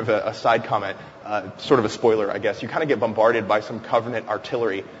just sort of a side comment, sort of a spoiler, I guess. You kind of get bombarded by some Covenant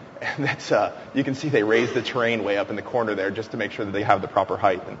artillery. And that's, you can see they raised the terrain way up in the corner there just to make sure that they have the proper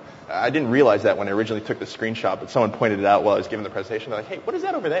height. And I didn't realize that when I originally took the screenshot, but someone pointed it out while I was giving the presentation. They're like, hey, what is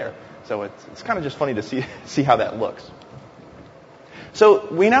that over there? So it's kind of just funny to see how that looks. So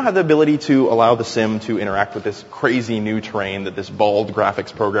we now have the ability to allow the sim to interact with this crazy new terrain that this bald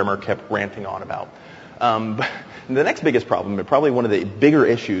graphics programmer kept ranting on about. But the next biggest problem, and probably one of the bigger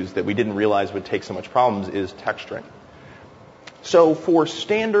issues that we didn't realize would take so much problems, is texturing. So for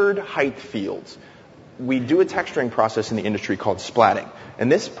standard height fields, we do a texturing process in the industry called splatting.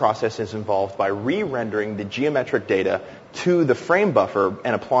 And this process is involved by re-rendering the geometric data to the frame buffer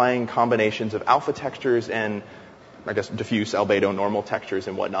and applying combinations of alpha textures and, I guess, diffuse, albedo, normal textures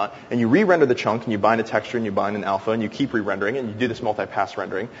and whatnot. And you re-render the chunk, and you bind a texture, and you bind an alpha, and you keep re-rendering, and you do this multi-pass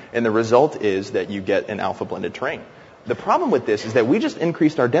rendering. And the result is that you get an alpha blended terrain. The problem with this is that we just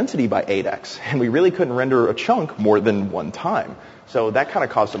increased our density by 8x, and we really couldn't render a chunk more than one time. So that kind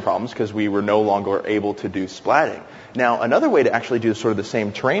of caused some problems because we were no longer able to do splatting. Now, another way to actually do sort of the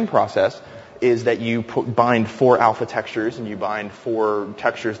same terrain process is that you bind 4 alpha textures and you bind 4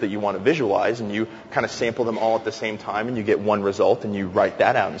 textures that you want to visualize, and you kind of sample them all at the same time, and you get one result, and you write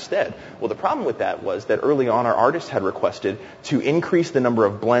that out instead. Well, the problem with that was that early on our artists had requested to increase the number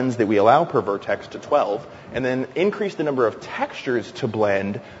of blends that we allow per vertex to 12, and then increase the number of textures to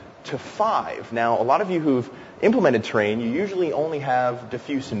blend to 5. Now, a lot of you who've implemented terrain, you usually only have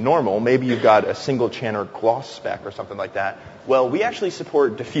diffuse and normal. Maybe you've got a single channel gloss spec or something like that. Well, we actually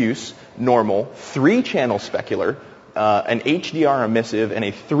support diffuse, normal, 3-channel specular, an HDR emissive, and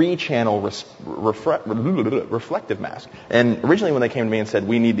a 3-channel reflective mask. And originally when they came to me and said,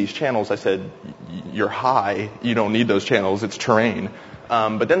 we need these channels, I said, you're high. You don't need those channels. It's terrain.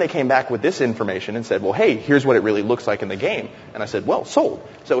 But then they came back with this information and said, well, hey, here's what it really looks like in the game. And I said, well, sold.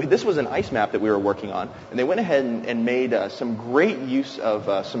 So this was an ice map that we were working on. And they went ahead and made some great use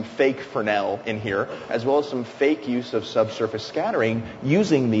of some fake Fresnel in here, as well as some fake use of subsurface scattering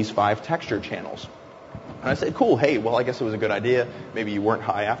using these 5 texture channels. And I said, cool, hey, well, I guess it was a good idea. Maybe you weren't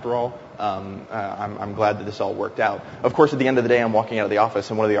high after all. I'm glad that this all worked out. Of course, at the end of the day, I'm walking out of the office,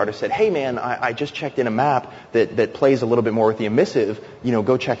 and one of the artists said, hey, man, I just checked in a map that plays a little bit more with the emissive. You know,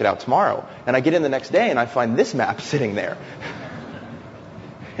 go check it out tomorrow. And I get in the next day, and I find this map sitting there.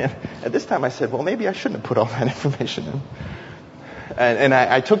 And at this time, I said, well, maybe I shouldn't have put all that information in. And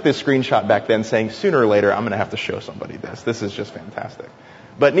I took this screenshot back then saying, sooner or later, I'm going to have to show somebody this. This is just fantastic.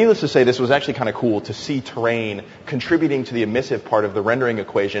 But needless to say, this was actually kind of cool to see terrain contributing to the emissive part of the rendering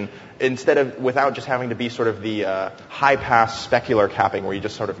equation without just having to be sort of the high-pass specular capping where you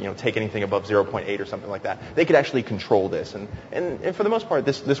just sort of take anything above 0.8 or something like that. They could actually control this. And for the most part,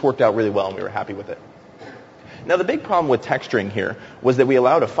 this worked out really well, and we were happy with it. Now, the big problem with texturing here was that we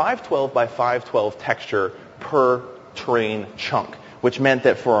allowed a 512 by 512 texture per terrain chunk, which meant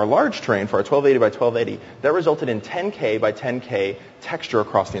that for our large terrain, for our 1280 by 1280, that resulted in 10K by 10K texture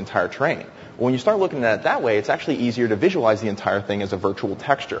across the entire terrain. Well, when you start looking at it that way, it's actually easier to visualize the entire thing as a virtual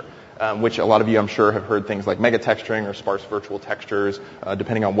texture, which a lot of you, I'm sure, have heard things like mega texturing or sparse virtual textures,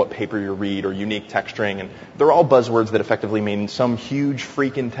 depending on what paper you read, or unique texturing. And they're all buzzwords that effectively mean some huge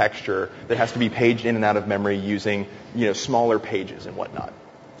freaking texture that has to be paged in and out of memory using smaller pages and whatnot.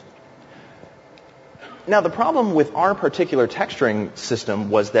 Now, the problem with our particular texturing system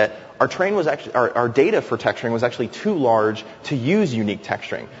was that our data for texturing was actually too large to use unique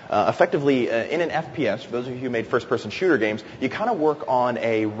texturing. Effectively, in an FPS, for those of you who made first-person shooter games, you kind of work on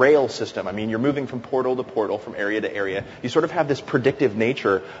a rail system. I mean, you're moving from portal to portal, from area to area. You sort of have this predictive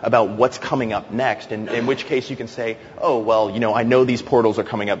nature about what's coming up next, in which case you can say, oh, well, I know these portals are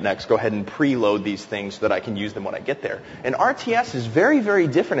coming up next. Go ahead and preload these things so that I can use them when I get there. And RTS is very, very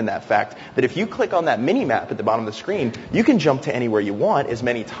different in that fact that if you click on that mini-map at the bottom of the screen, you can jump to anywhere you want as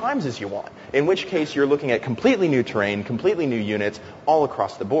many times as you want, in which case you're looking at completely new terrain, completely new units, all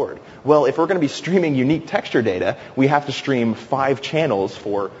across the board. Well, if we're going to be streaming unique texture data, we have to stream 5 channels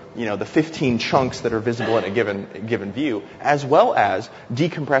for the 15 chunks that are visible in a given view, as well as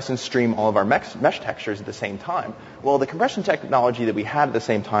decompress and stream all of our mesh textures at the same time. Well, the compression technology that we had at the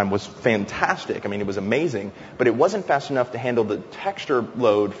same time was fantastic. I mean, it was amazing, but it wasn't fast enough to handle the texture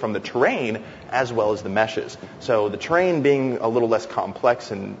load from the terrain as well as the meshes. So the terrain being a little less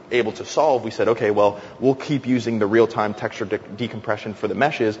complex and able to solve, we said, okay, well, we'll keep using the real-time texture decompression for the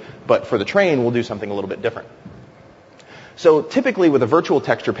meshes, but for the terrain, we'll do something a little bit different. So typically with a virtual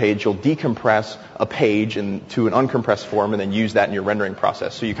texture page, you'll decompress a page to an uncompressed form and then use that in your rendering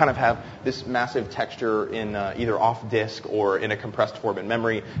process. So you kind of have this massive texture in either off disk or in a compressed form in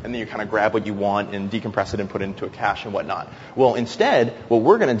memory, and then you kind of grab what you want and decompress it and put it into a cache and whatnot. Well, instead, what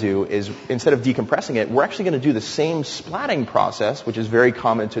we're going to do is, instead of decompressing it, we're actually going to do the same splatting process, which is very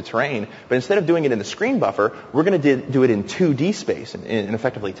common to terrain, but instead of doing it in the screen buffer, we're going to do it in 2D space, in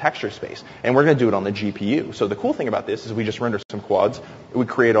effectively texture space, and we're going to do it on the GPU. So the cool thing about this is we just render some quads, we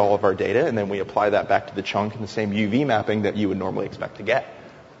create all of our data, and then we apply that back to the chunk in the same UV mapping that you would normally expect to get.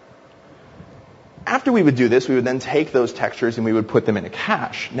 After we would do this, we would then take those textures and we would put them in a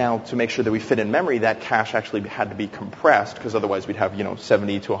cache. Now, to make sure that we fit in memory, that cache actually had to be compressed, because otherwise we'd have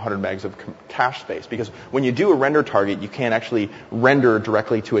 70 to 100 megs of cache space. Because when you do a render target, you can't actually render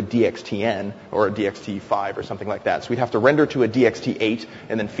directly to a DXTN or a DXT5 or something like that. So we'd have to render to a DXT8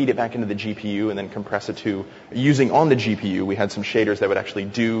 and then feed it back into the GPU and then compress it to, using on the GPU, we had some shaders that would actually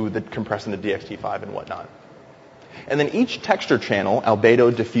do the compressing the DXT5 and whatnot. And then each texture channel,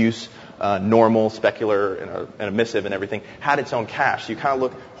 albedo, diffuse, normal, specular, and emissive and everything, had its own cache. So you kind of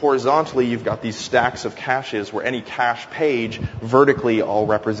look horizontally, you've got these stacks of caches where any cache page vertically all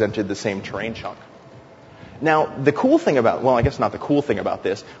represented the same terrain chunk. Now, the cool thing about, well, I guess not the cool thing about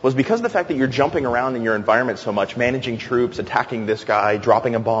this, was because of the fact that you're jumping around in your environment so much, managing troops, attacking this guy,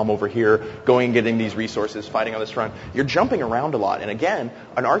 dropping a bomb over here, going and getting these resources, fighting on this front, you're jumping around a lot. And again,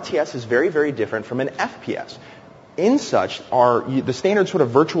 an RTS is very, very different from an FPS. In such, the standard sort of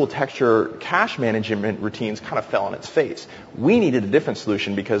virtual texture cache management routines kind of fell on its face. We needed a different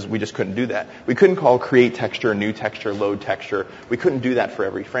solution because we just couldn't do that. We couldn't call create texture, new texture, load texture. We couldn't do that for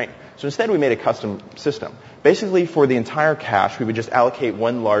every frame. So instead, we made a custom system. Basically, for the entire cache, we would just allocate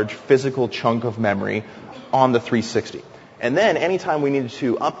one large physical chunk of memory on the 360. And then anytime we needed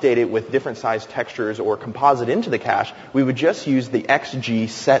to update it with different size textures or composite into the cache, we would just use the XG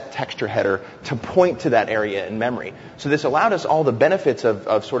set texture header to point to that area in memory. So this allowed us all the benefits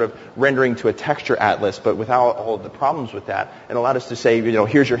of sort of rendering to a texture atlas, but without all of the problems with that. It allowed us to say,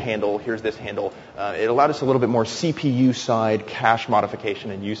 here's your handle, here's this handle. It allowed us a little bit more CPU side cache modification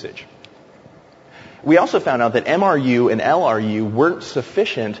and usage. We also found out that MRU and LRU weren't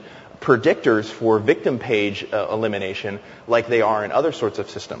sufficient predictors for victim page elimination like they are in other sorts of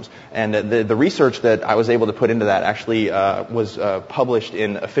systems. And the research that I was able to put into that actually was published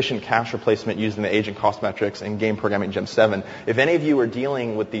in Efficient Cache Replacement using the Agent Cost Metrics and Game Programming Gem 7. If any of you are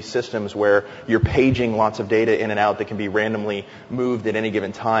dealing with these systems where you're paging lots of data in and out that can be randomly moved at any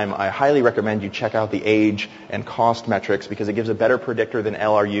given time, I highly recommend you check out the age and cost metrics because it gives a better predictor than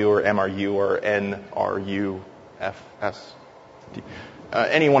LRU or MRU or NRU, FS.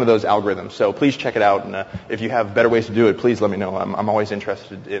 Any one of those algorithms. So please check it out, and if you have better ways to do it, please let me know. I'm always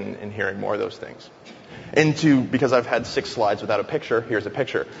interested in hearing more of those things. Because I've had 6 slides without a picture, here's a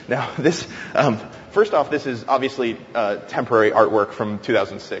picture. Now, this, first off, this is obviously temporary artwork from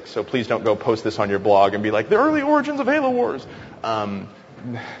 2006, so please don't go post this on your blog and be like, the early origins of Halo Wars.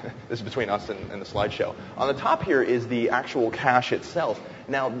 This is between us and the slideshow. On the top here is the actual cache itself.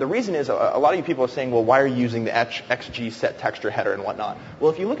 Now, the reason is a lot of you people are saying, well, why are you using the XG set texture header and whatnot? Well,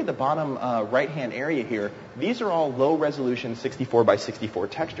 if you look at the bottom right-hand area here, these are all low-resolution 64 by 64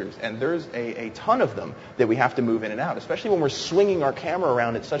 textures, and there's a ton of them that we have to move in and out, especially when we're swinging our camera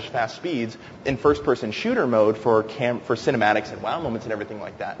around at such fast speeds in first-person shooter mode for cinematics and wow moments and everything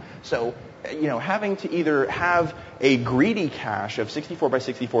like that. So, having to either have a greedy cache of 64 by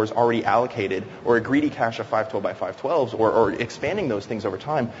 64s already allocated or a greedy cache of 512 by 512s or expanding those things over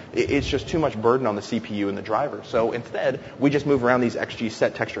time, it's just too much burden on the CPU and the driver. So instead, we just move around these XG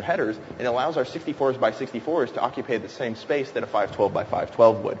set texture headers and it allows our 64s by 64s to occupy the same space that a 512 by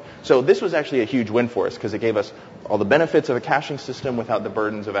 512 would. So this was actually a huge win for us because it gave us all the benefits of a caching system without the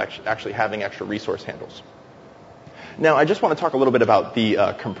burdens of actually having extra resource handles. Now, I just want to talk a little bit about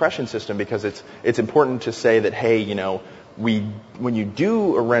the compression system because it's important to say that, hey, when you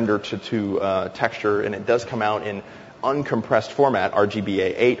do a render to texture and it does come out in uncompressed format,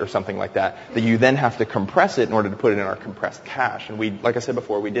 RGBA8 or something like that you then have to compress it in order to put it in our compressed cache. And like I said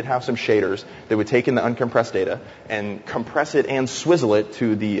before, we did have some shaders that would take in the uncompressed data and compress it and swizzle it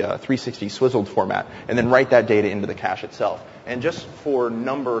to the 360 swizzled format and then write that data into the cache itself. And just for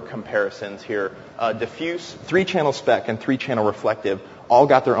number comparisons here, diffuse, 3-channel spec, and 3-channel reflective all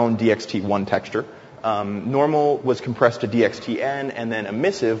got their own DXT1 texture. Normal was compressed to DXTN, and then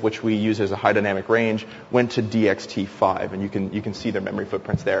emissive, which we use as a high dynamic range, went to DXT5, and you can see their memory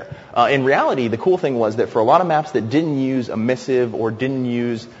footprints there. In reality, the cool thing was that for a lot of maps that didn't use emissive or didn't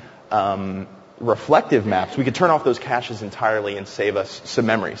use reflective maps, we could turn off those caches entirely and save us some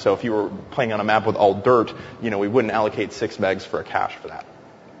memory. So if you were playing on a map with all dirt, we wouldn't allocate 6 megs for a cache for that.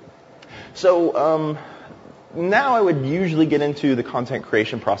 So now I would usually get into the content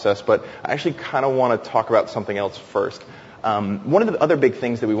creation process, but I actually kind of want to talk about something else first. One of the other big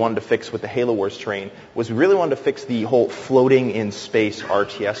things that we wanted to fix with the Halo Wars terrain was we really wanted to fix the whole floating in space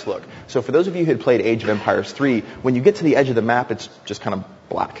RTS look. So for those of you who had played Age of Empires 3, when you get to the edge of the map, it's just kind of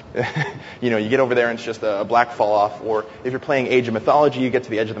black. You get over there and it's just a black fall off. Or if you're playing Age of Mythology, you get to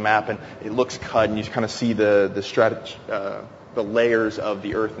the edge of the map and it looks cut and you kind of see the layers of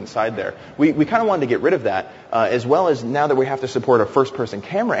the Earth inside there. We kind of wanted to get rid of that, as well as now that we have to support a first-person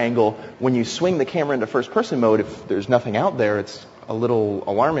camera angle, when you swing the camera into first-person mode, if there's nothing out there, it's a little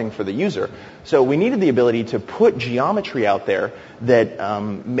alarming for the user. So we needed the ability to put geometry out there that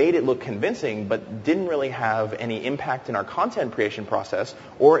made it look convincing, but didn't really have any impact in our content creation process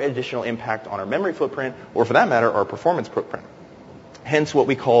or additional impact on our memory footprint, or for that matter, our performance footprint. Hence what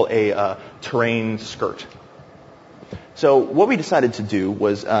we call a terrain skirt. So what we decided to do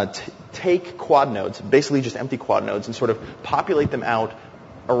was take quad nodes, basically just empty quad nodes, and sort of populate them out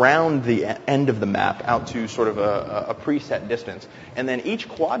around the end of the map out to sort of a preset distance. And then each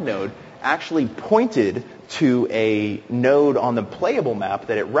quad node actually pointed to a node on the playable map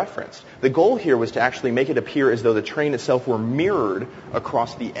that it referenced. The goal here was to actually make it appear as though the terrain itself were mirrored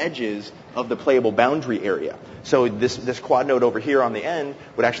across the edges of the playable boundary area. So this quad node over here on the end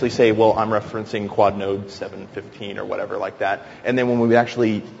would actually say, well, I'm referencing quad node 715 or whatever like that. And then when we would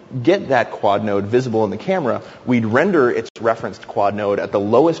actually get that quad node visible in the camera, we'd render its referenced quad node at the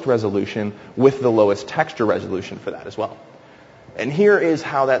lowest resolution with the lowest texture resolution for that as well. And here is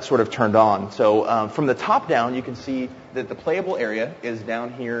how that sort of turned on. So from the top down, you can see that the playable area is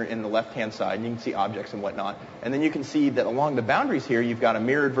down here in the left-hand side, and you can see objects and whatnot. And then you can see that along the boundaries here, you've got a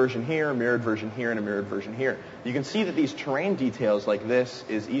mirrored version here, a mirrored version here, and a mirrored version here. You can see that these terrain details like this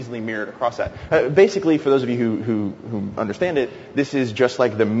is easily mirrored across that. Basically, for those of you who understand it, this is just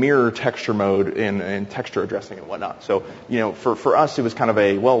like the mirror texture mode in texture addressing and whatnot. So, for us, it was kind of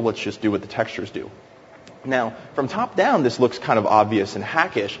well, let's just do what the textures do. Now, from top down, this looks kind of obvious and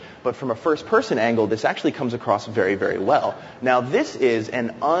hackish, but from a first-person angle, this actually comes across very, very well. Now, this is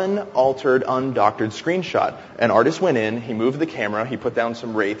an unaltered, undoctored screenshot. An artist went in, he moved the camera, he put down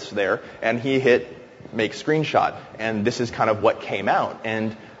some wraiths there, and he hit make screenshot. And this is kind of what came out.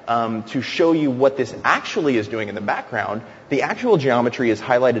 And to show you what this actually is doing in the background, the actual geometry is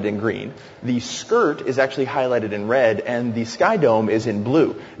highlighted in green. The skirt is actually highlighted in red, and the sky dome is in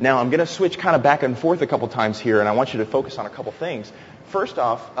blue. Now, I'm going to switch kind of back and forth a couple times here, and I want you to focus on a couple things. First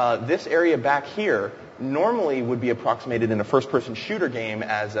off, this area back here normally would be approximated in a first-person shooter game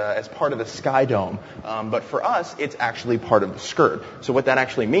as part of the sky dome. But for us, it's actually part of the skirt. So what that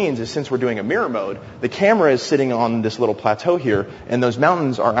actually means is since we're doing a mirror mode, the camera is sitting on this little plateau here, and those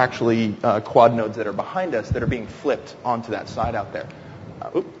mountains are actually quad nodes that are behind us that are being flipped onto that side out there.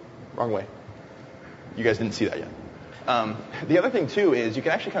 Oops, wrong way. You guys didn't see that yet. The other thing, too, is you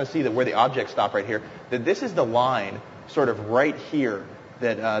can actually kind of see that where the objects stop right here, that this is the line sort of right here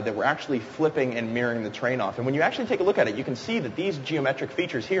that we're actually flipping and mirroring the terrain off. And when you actually take a look at it, you can see that these geometric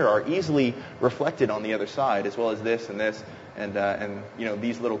features here are easily reflected on the other side, as well as this and this, and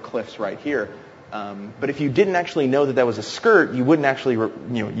these little cliffs right here. But if you didn't actually know that was a skirt, you wouldn't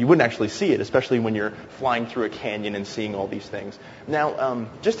actually see it, especially when you're flying through a canyon and seeing all these things. Now,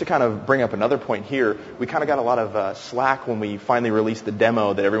 just to kind of bring up another point here, we kind of got a lot of slack when we finally released the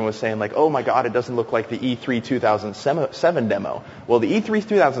demo that everyone was saying like, oh my God, it doesn't look like the E3 2007 demo. Well, the E3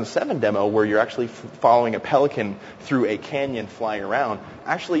 2007 demo, where you're actually following a pelican through a canyon flying around,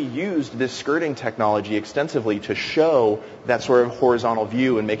 actually used this skirting technology extensively to show that sort of horizontal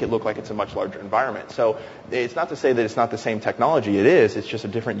view and make it look like it's a much larger environment. So it's not to say that it's not the same technology. It is. It's just a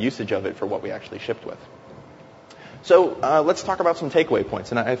different usage of it for what we actually shipped with. So let's talk about some takeaway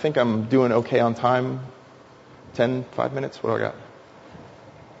points. And I think I'm doing okay on time. 5 minutes? What do I got?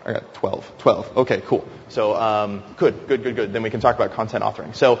 I got 12. Okay, cool. So good. Then we can talk about content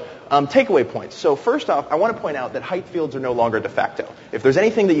authoring. So takeaway points. So first off, I want to point out that height fields are no longer de facto. If there's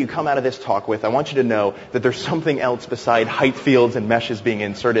anything that you come out of this talk with, I want you to know that there's something else beside height fields and meshes being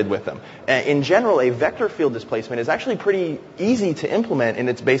inserted with them. In general, a vector field displacement is actually pretty easy to implement in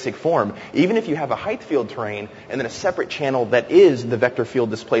its basic form, even if you have a height field terrain and then a separate channel that is the vector field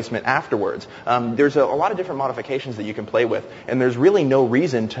displacement afterwards. There's a lot of different modifications that you can play with, and there's really no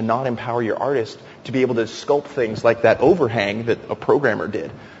reason to not empower your artist to be able to sculpt things like that overhang that a programmer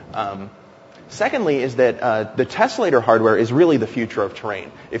did. Secondly is that the tessellator hardware is really the future of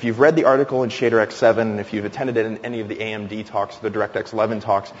terrain. If you've read the article in ShaderX 7, if you've attended any of the AMD talks, the DirectX 11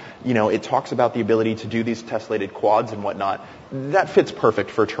 talks, it talks about the ability to do these tessellated quads and whatnot. That fits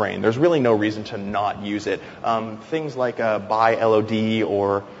perfect for terrain. There's really no reason to not use it. Things like BiLOD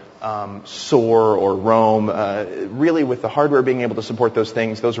or SOAR or Roam, really with the hardware being able to support those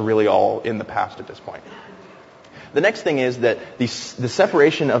things, those are really all in the past at this point. The next thing is that the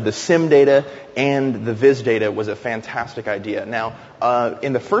separation of the sim data and the viz data was a fantastic idea. Now,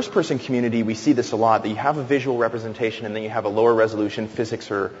 in the first-person community, we see this a lot, that you have a visual representation and then you have a lower resolution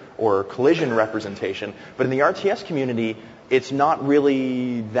physics or collision representation. But in the RTS community, it's not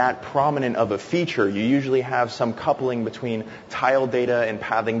really that prominent of a feature. You usually have some coupling between tile data and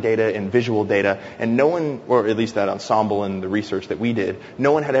pathing data and visual data, and no one, or at least that ensemble and the research that we did,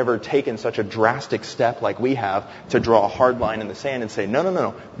 no one had ever taken such a drastic step like we have to draw a hard line in the sand and say,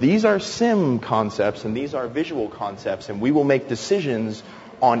 no, these are sim concepts and these are visual concepts, and we will make decisions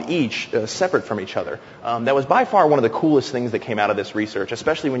on each separate from each other. That was by far one of the coolest things that came out of this research,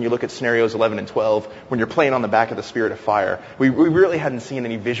 especially when you look at scenarios 11 and 12, when you're playing on the back of the Spirit of Fire. We really hadn't seen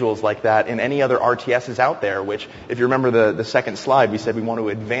any visuals like that in any other RTSs out there, which, if you remember the second slide, we said we want to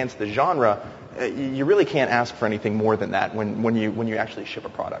advance the genre. You really can't ask for anything more than that when you actually ship a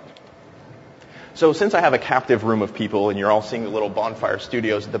product. So since I have a captive room of people and you're all seeing the little Bonfire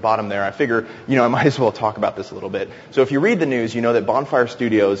Studios at the bottom there, I figure, I might as well talk about this a little bit. So if you read the news, you know that Bonfire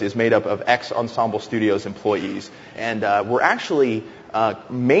Studios is made up of ex-Ensemble Studios employees. And we're actually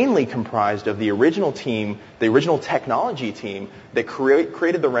mainly comprised of the original team, the original technology team that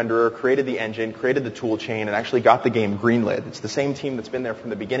created the renderer, created the engine, created the tool chain, and actually got the game greenlit. It's the same team that's been there from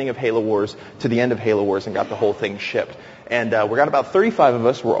the beginning of Halo Wars to the end of Halo Wars and got the whole thing shipped. And we got about 35 of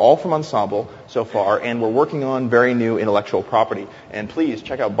us. We're all from Ensemble so far, and we're working on very new intellectual property. And please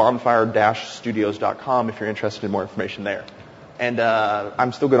check out bonfire-studios.com if you're interested in more information there. And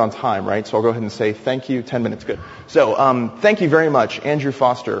I'm still good on time, right? So I'll go ahead and say thank you. 10 minutes, good. So thank you very much, Andrew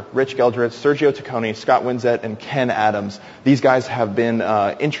Foster, Rich Geldritz, Sergio Tacconi, Scott Winsett, and Ken Adams. These guys have been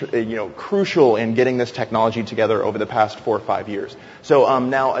crucial in getting this technology together over the past 4 or 5 years. So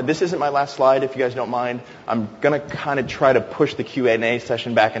now this isn't my last slide, if you guys don't mind. I'm going to kind of try to push the Q&A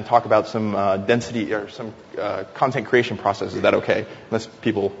session back and talk about some density or some content creation process. Is that okay? Unless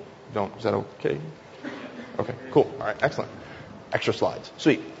people don't. Is that okay? Okay, cool. All right, excellent. Extra slides.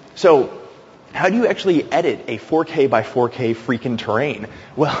 Sweet. So how do you actually edit a 4K by 4K freaking terrain?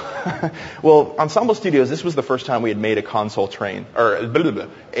 Well, Ensemble Studios, this was the first time we had made a console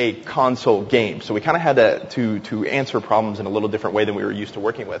a console game. So we kind of had to answer problems in a little different way than we were used to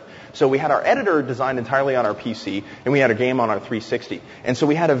working with. So we had our editor designed entirely on our PC, and we had a game on our 360. And so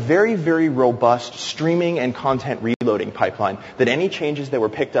we had a very, very robust streaming and content reloading pipeline that any changes that were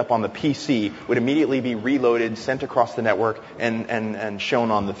picked up on the PC would immediately be reloaded, sent across the network, and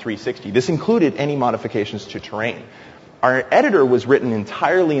shown on the 360. This included any modifications to terrain. Our editor was written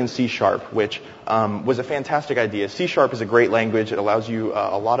entirely in C#, which was a fantastic idea. C# is a great language. It allows you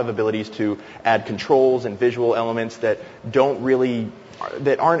a lot of abilities to add controls and visual elements that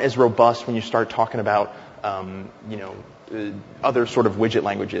aren't as robust when you start talking about other sort of widget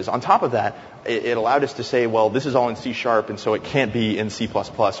languages. On top of that, it allowed us to say, well, this is all in C#, and so it can't be in C++,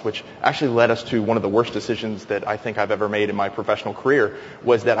 which actually led us to one of the worst decisions that I think I've ever made in my professional career,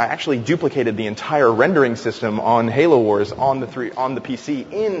 was that I actually duplicated the entire rendering system on Halo Wars on the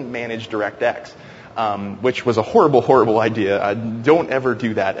PC in Managed DirectX. Which was a horrible, horrible idea. Don't ever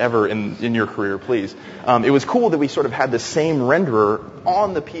do that, ever in your career, please. It was cool that we sort of had the same renderer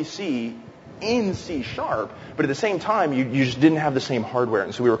on the PC in C#, but at the same time, you just didn't have the same hardware.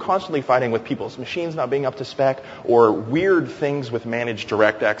 And so we were constantly fighting with people's machines not being up to spec or weird things with Managed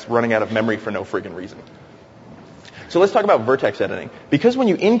DirectX running out of memory for no friggin' reason. So let's talk about vertex editing. Because when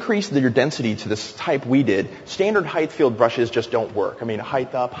you increase your density to this type we did, standard height field brushes just don't work. I mean,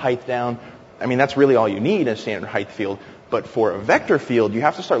 height up, height down, that's really all you need in a standard height field. But for a vector field, you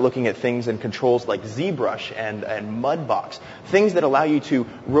have to start looking at things and controls like ZBrush and Mudbox, things that allow you to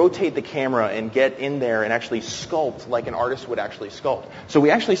rotate the camera and get in there and actually sculpt like an artist would actually sculpt. So we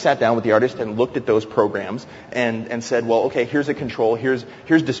actually sat down with the artist and looked at those programs and said, well, okay, here's a control, here's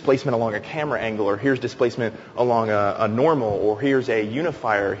displacement along a camera angle, or here's displacement along a normal, or here's a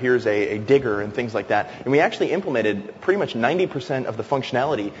unifier, here's a digger, and things like that. And we actually implemented pretty much 90% of the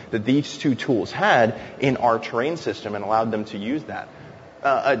functionality that these two tools had in our terrain system and allowed them to use that.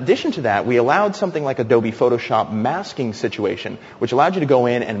 Addition to that, we allowed something like Adobe Photoshop masking situation, which allowed you to go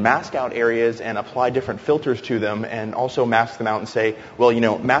in and mask out areas and apply different filters to them, and also mask them out and say, well,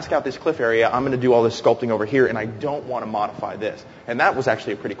 mask out this cliff area, I'm going to do all this sculpting over here, and I don't want to modify this. And that was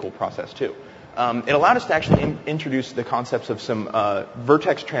actually a pretty cool process, too. It allowed us to actually introduce the concepts of some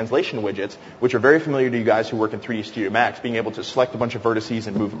vertex translation widgets, which are very familiar to you guys who work in 3D Studio Max, being able to select a bunch of vertices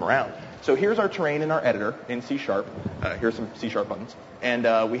and move them around. So here's our terrain in our editor in C#. Here's some C# buttons.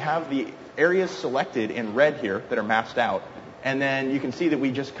 And we have the areas selected in red here that are masked out. And then you can see that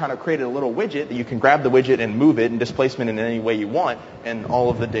we just kind of created a little widget that you can grab the widget and move it and displacement in any way you want, and all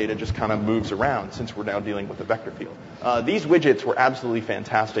of the data just kind of moves around since we're now dealing with a vector field. These widgets were absolutely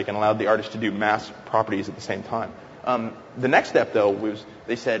fantastic and allowed the artist to do mass properties at the same time. The next step, though, was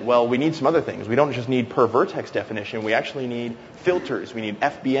they said, well, we need some other things. We don't just need per vertex definition. We actually need filters. We need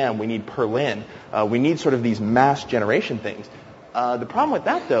FBM. We need per-lin. We need sort of these mass generation things. The problem with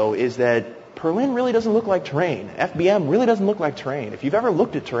that, though, is that per-lin really doesn't look like terrain. FBM really doesn't look like terrain. If you've ever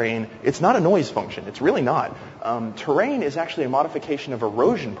looked at terrain, it's not a noise function. It's really not. Terrain is actually a modification of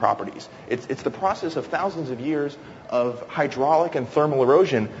erosion properties. It's the process of thousands of years of hydraulic and thermal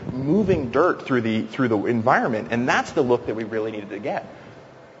erosion moving dirt through the environment, and that's the look that we really needed to get.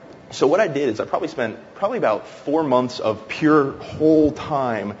 So what I did is I spent about 4 months of pure whole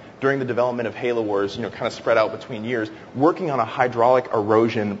time during the development of Halo Wars, kind of spread out between years, working on a hydraulic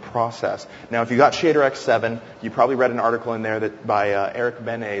erosion process. Now, if you got Shader X7, you probably read an article in there by Eric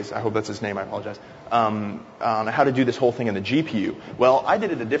Benes, I hope that's his name, I apologize, on how to do this whole thing in the GPU. Well, I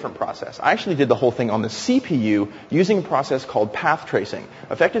did it a different process. I actually did the whole thing on the CPU using a process called path tracing.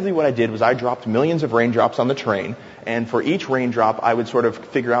 Effectively, what I did was I dropped millions of raindrops on the terrain, and for each raindrop, I would sort of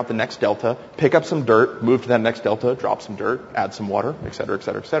figure out the next delta, pick up some dirt, move to that next delta, drop some dirt, add some water, et cetera, et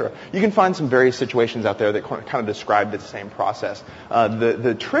cetera, et cetera. You can find some various situations out there that kind of describe the same process.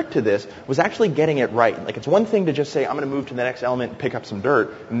 The trick to this was actually getting it right. Like, it's one thing to just say, I'm going to move to the next element, pick up some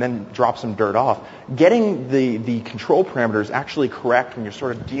dirt, and then drop some dirt off. Getting the control parameters actually correct when you're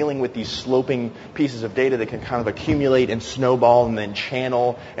sort of dealing with these sloping pieces of data that can kind of accumulate and snowball and then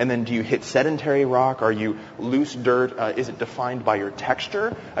channel, and then do you hit sedentary rock? Are you loose dirt? Is it defined by your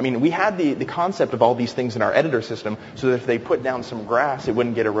texture? I mean, we had the concept of all these things in our editor system so that if they put down some grass, it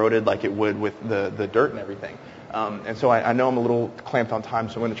wouldn't get eroded like it would with the dirt and everything. And so I know I'm a little clamped on time,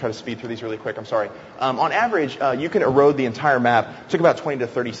 so I'm going to try to speed through these really quick. I'm sorry. On average, you can erode the entire map. It took about 20 to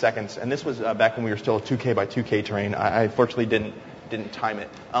 30 seconds, and this was back when we were still a 2K by 2K terrain. I fortunately didn't time it.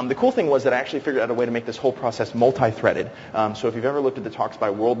 The cool thing was that I actually figured out a way to make this whole process multi-threaded. So if you've ever looked at the talks by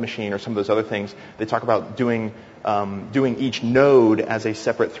World Machine or some of those other things, they talk about doing each node as a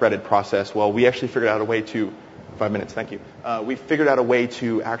separate threaded process. Well, we actually figured out a way to 5 minutes, thank you. We figured out a way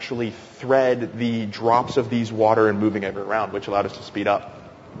to actually thread the drops of these water and moving it around, which allowed us to speed up.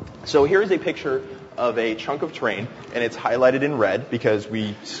 So here is a picture of a chunk of terrain, and it's highlighted in red because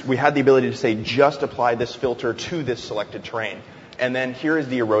we had the ability to say just apply this filter to this selected terrain. And then here is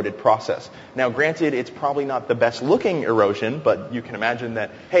the eroded process. Now, granted, it's probably not the best looking erosion, but you can imagine that,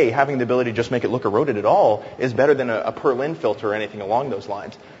 hey, having the ability to just make it look eroded at all is better than a Perlin filter or anything along those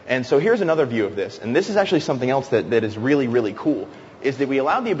lines. And so here's another view of this. And this is actually something else that is really, really cool, is that we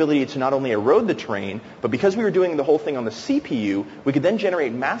allowed the ability to not only erode the terrain, but because we were doing the whole thing on the CPU, we could then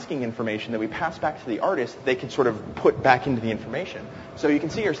generate masking information that we pass back to the artist that they could sort of put back into the information. So you can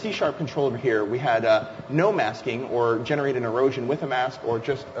see our C# controller here. We had no masking, or generate an erosion with a mask, or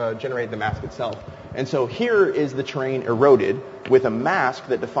just generate the mask itself. And so here is the terrain eroded with a mask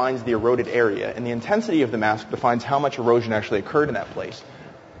that defines the eroded area. And the intensity of the mask defines how much erosion actually occurred in that place.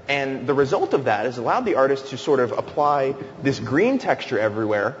 And the result of that is allowed the artist to sort of apply this green texture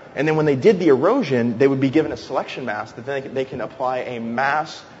everywhere. And then when they did the erosion, they would be given a selection mask that then they can apply a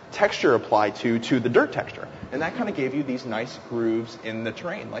mass texture apply to the dirt texture. And that kind of gave you these nice grooves in the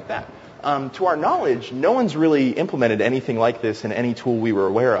terrain like that. To our knowledge, no one's really implemented anything like this in any tool we were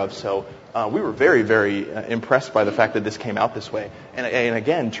aware of. So we were very, very impressed by the fact that this came out this way. And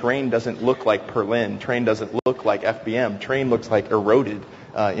again, terrain doesn't look like Perlin. Terrain doesn't look like FBM. Terrain looks like eroded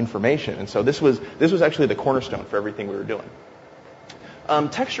information. And so this was actually the cornerstone for everything we were doing.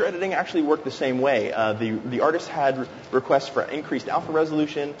 Texture editing actually worked the same way. The artists had requests for increased alpha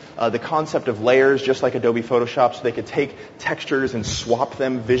resolution, the concept of layers, just like Adobe Photoshop, so they could take textures and swap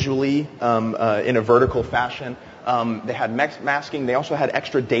them visually in a vertical fashion. They had masking. They also had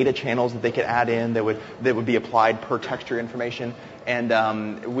extra data channels that they could add in that would be applied per texture information.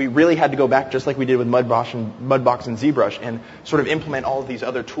 And we really had to go back, just like we did with Mudbox and ZBrush, and sort of implement all of these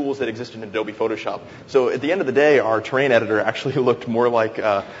other tools that existed in Adobe Photoshop. So at the end of the day, our terrain editor actually looked more like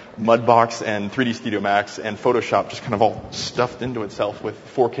Mudbox and 3D Studio Max and Photoshop, just kind of all stuffed into itself with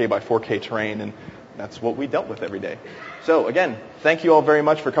 4K by 4K terrain, and that's what we dealt with every day. So again, thank you all very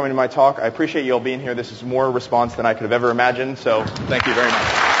much for coming to my talk. I appreciate you all being here. This is more response than I could have ever imagined, so thank you very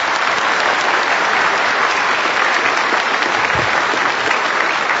much.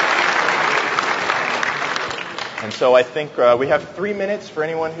 And so I think we have 3 minutes for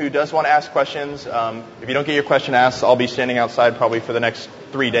anyone who does want to ask questions. If you don't get your question asked, I'll be standing outside probably for the next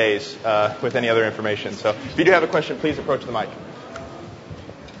 3 days with any other information. So if you do have a question, please approach the mic.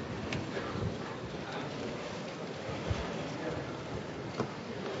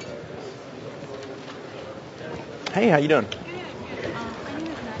 Hey, how you doing? Good. My name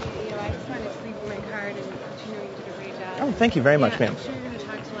is Nadia. I just wanted to leave my card and let you know you did a great job. Oh, thank you very much, ma'am. I'm sure you're going to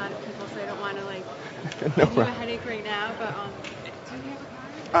talk to a lot of people, so I don't want to No give you a headache right now. But do you have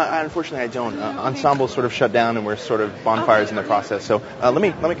a card? Unfortunately, I don't. Ensemble sort of shut down, and we're sort of bonfires in the process. So let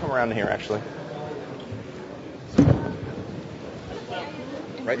me come around here, actually.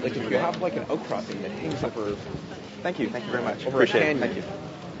 Right, like if you have like an outcropping that hangs over. Thank you very much. Appreciate it. Thank you.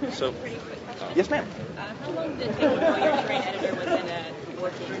 So, yes, ma'am. How long did it take before your terrain editor was in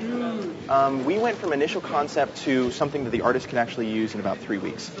working? We went from initial concept to something that the artist can actually use in about 3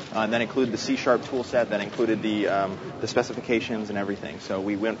 weeks. And that included the C# tool set, that included the specifications and everything. So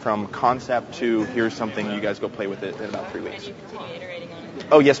we went from concept to here's something, you guys go play with it in about 3 weeks. And you continue iterating on it?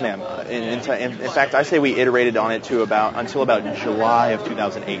 Oh, yes, ma'am. In fact, I say we iterated on it until about July of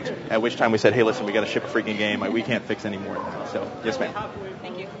 2008, at which time we said, hey, listen, we got to ship a freaking game. Like, we can't fix any more. So, yes, ma'am.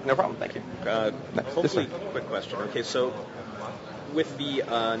 Thank you. No problem. Thank you. Hopefully, quick question. Okay, so with the,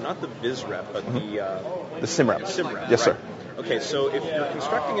 not the viz rep, but the sim rep. Sim rep. Yes, right. sir. Okay, so if you're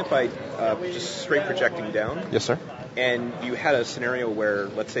constructing it by just straight projecting down, Yes, sir. and you had a scenario where,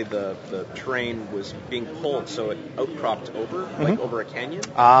 let's say, the terrain was being pulled, so it outcropped over, like over a canyon.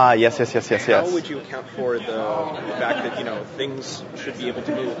 Ah, yes. How would you account for the fact that things should be able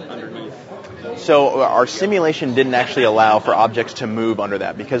to move underneath? So our simulation didn't actually allow for objects to move under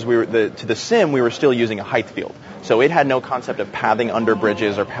that because to the sim we were still using a height field. So it had no concept of pathing under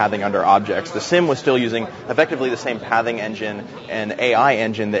bridges or pathing under objects. The sim was still using effectively the same pathing engine and AI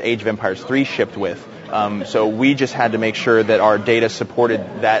engine that Age of Empires 3 shipped with. So we just had to make sure that our data supported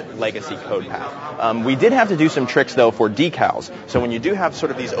that legacy code path. We did have to do some tricks, though, for decals. So when you do have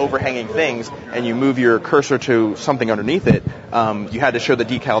sort of these overhanging things and you move your cursor to something underneath it, you had to show the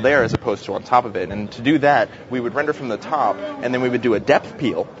decal there as opposed to on top of it. And to do that, we would render from the top, and then we would do a depth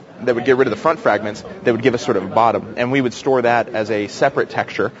peel that would get rid of the front fragments that would give us sort of a bottom. And we would store that as a separate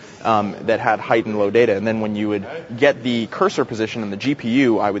texture that had height and low data. And then when you would get the cursor position in the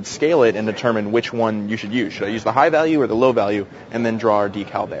GPU, I would scale it and determine which one you should use. Should I use the high value or the low value? And then draw our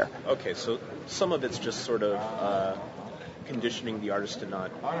decal there. Okay, so some of it's just sort of conditioning the artist to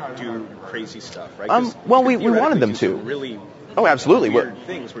not do crazy stuff, right? Well, we wanted them to. Really absolutely. Weird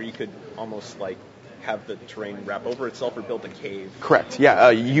things where you could almost like have the terrain wrap over itself or build a cave. Correct,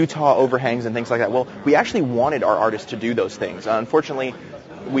 yeah. Utah overhangs and things like that. Well, we actually wanted our artists to do those things. Unfortunately,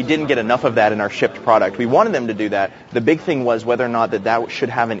 we didn't get enough of that in our shipped product. We wanted them to do that. The big thing was whether or not that should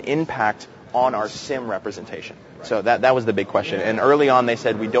have an impact on our sim representation. So that was the big question. And early on they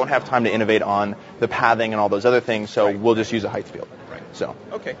said we don't have time to innovate on the pathing and all those other things, so we'll just use a height field. Right. So.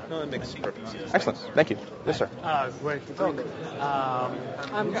 Okay. No, that makes perfect sense. Excellent. Thank you. Yes, sir. Great talk.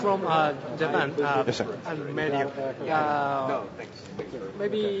 I'm from Japan. Yes, sir. I'm media.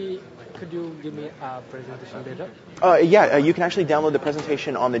 Maybe could you give me a presentation data? You can actually download the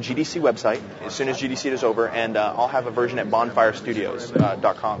presentation on the GDC website as soon as GDC is over, and I'll have a version at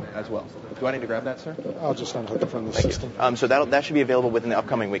bonfirestudios.com as well. Do I need to grab that, sir? I'll just unhook it from the system. So that should be available within the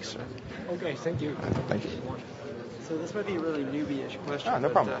upcoming weeks, sir. Okay, thank you. Thank you. So this might be a really newbie-ish question. No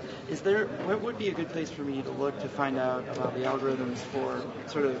problem. What would be a good place for me to look to find out about the algorithms for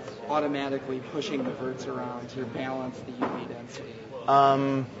sort of automatically pushing the verts around to balance the UV density?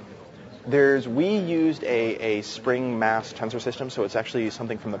 We used a spring mass tensor system, so it's actually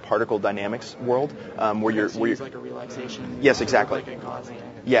something from the particle dynamics world, where you're like a relaxation. Yes, exactly.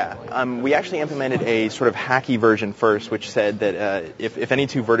 Yeah, we actually implemented a sort of hacky version first, which said that if any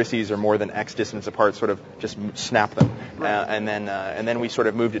two vertices are more than X distance apart, sort of just snap them, and then we sort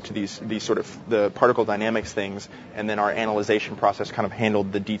of moved it to these sort of the particle dynamics things, and then our analyzation process kind of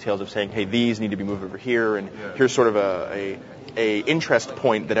handled the details of saying, hey, these need to be moved over here, and here's sort of a interest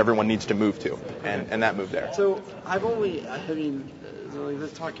point that everyone needs to move to, and that moved there. So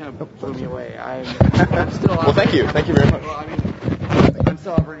this talk kind of blew me away. I'm still well, thank you very much. Well, I'm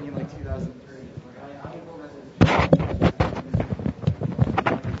still operating in like 2003.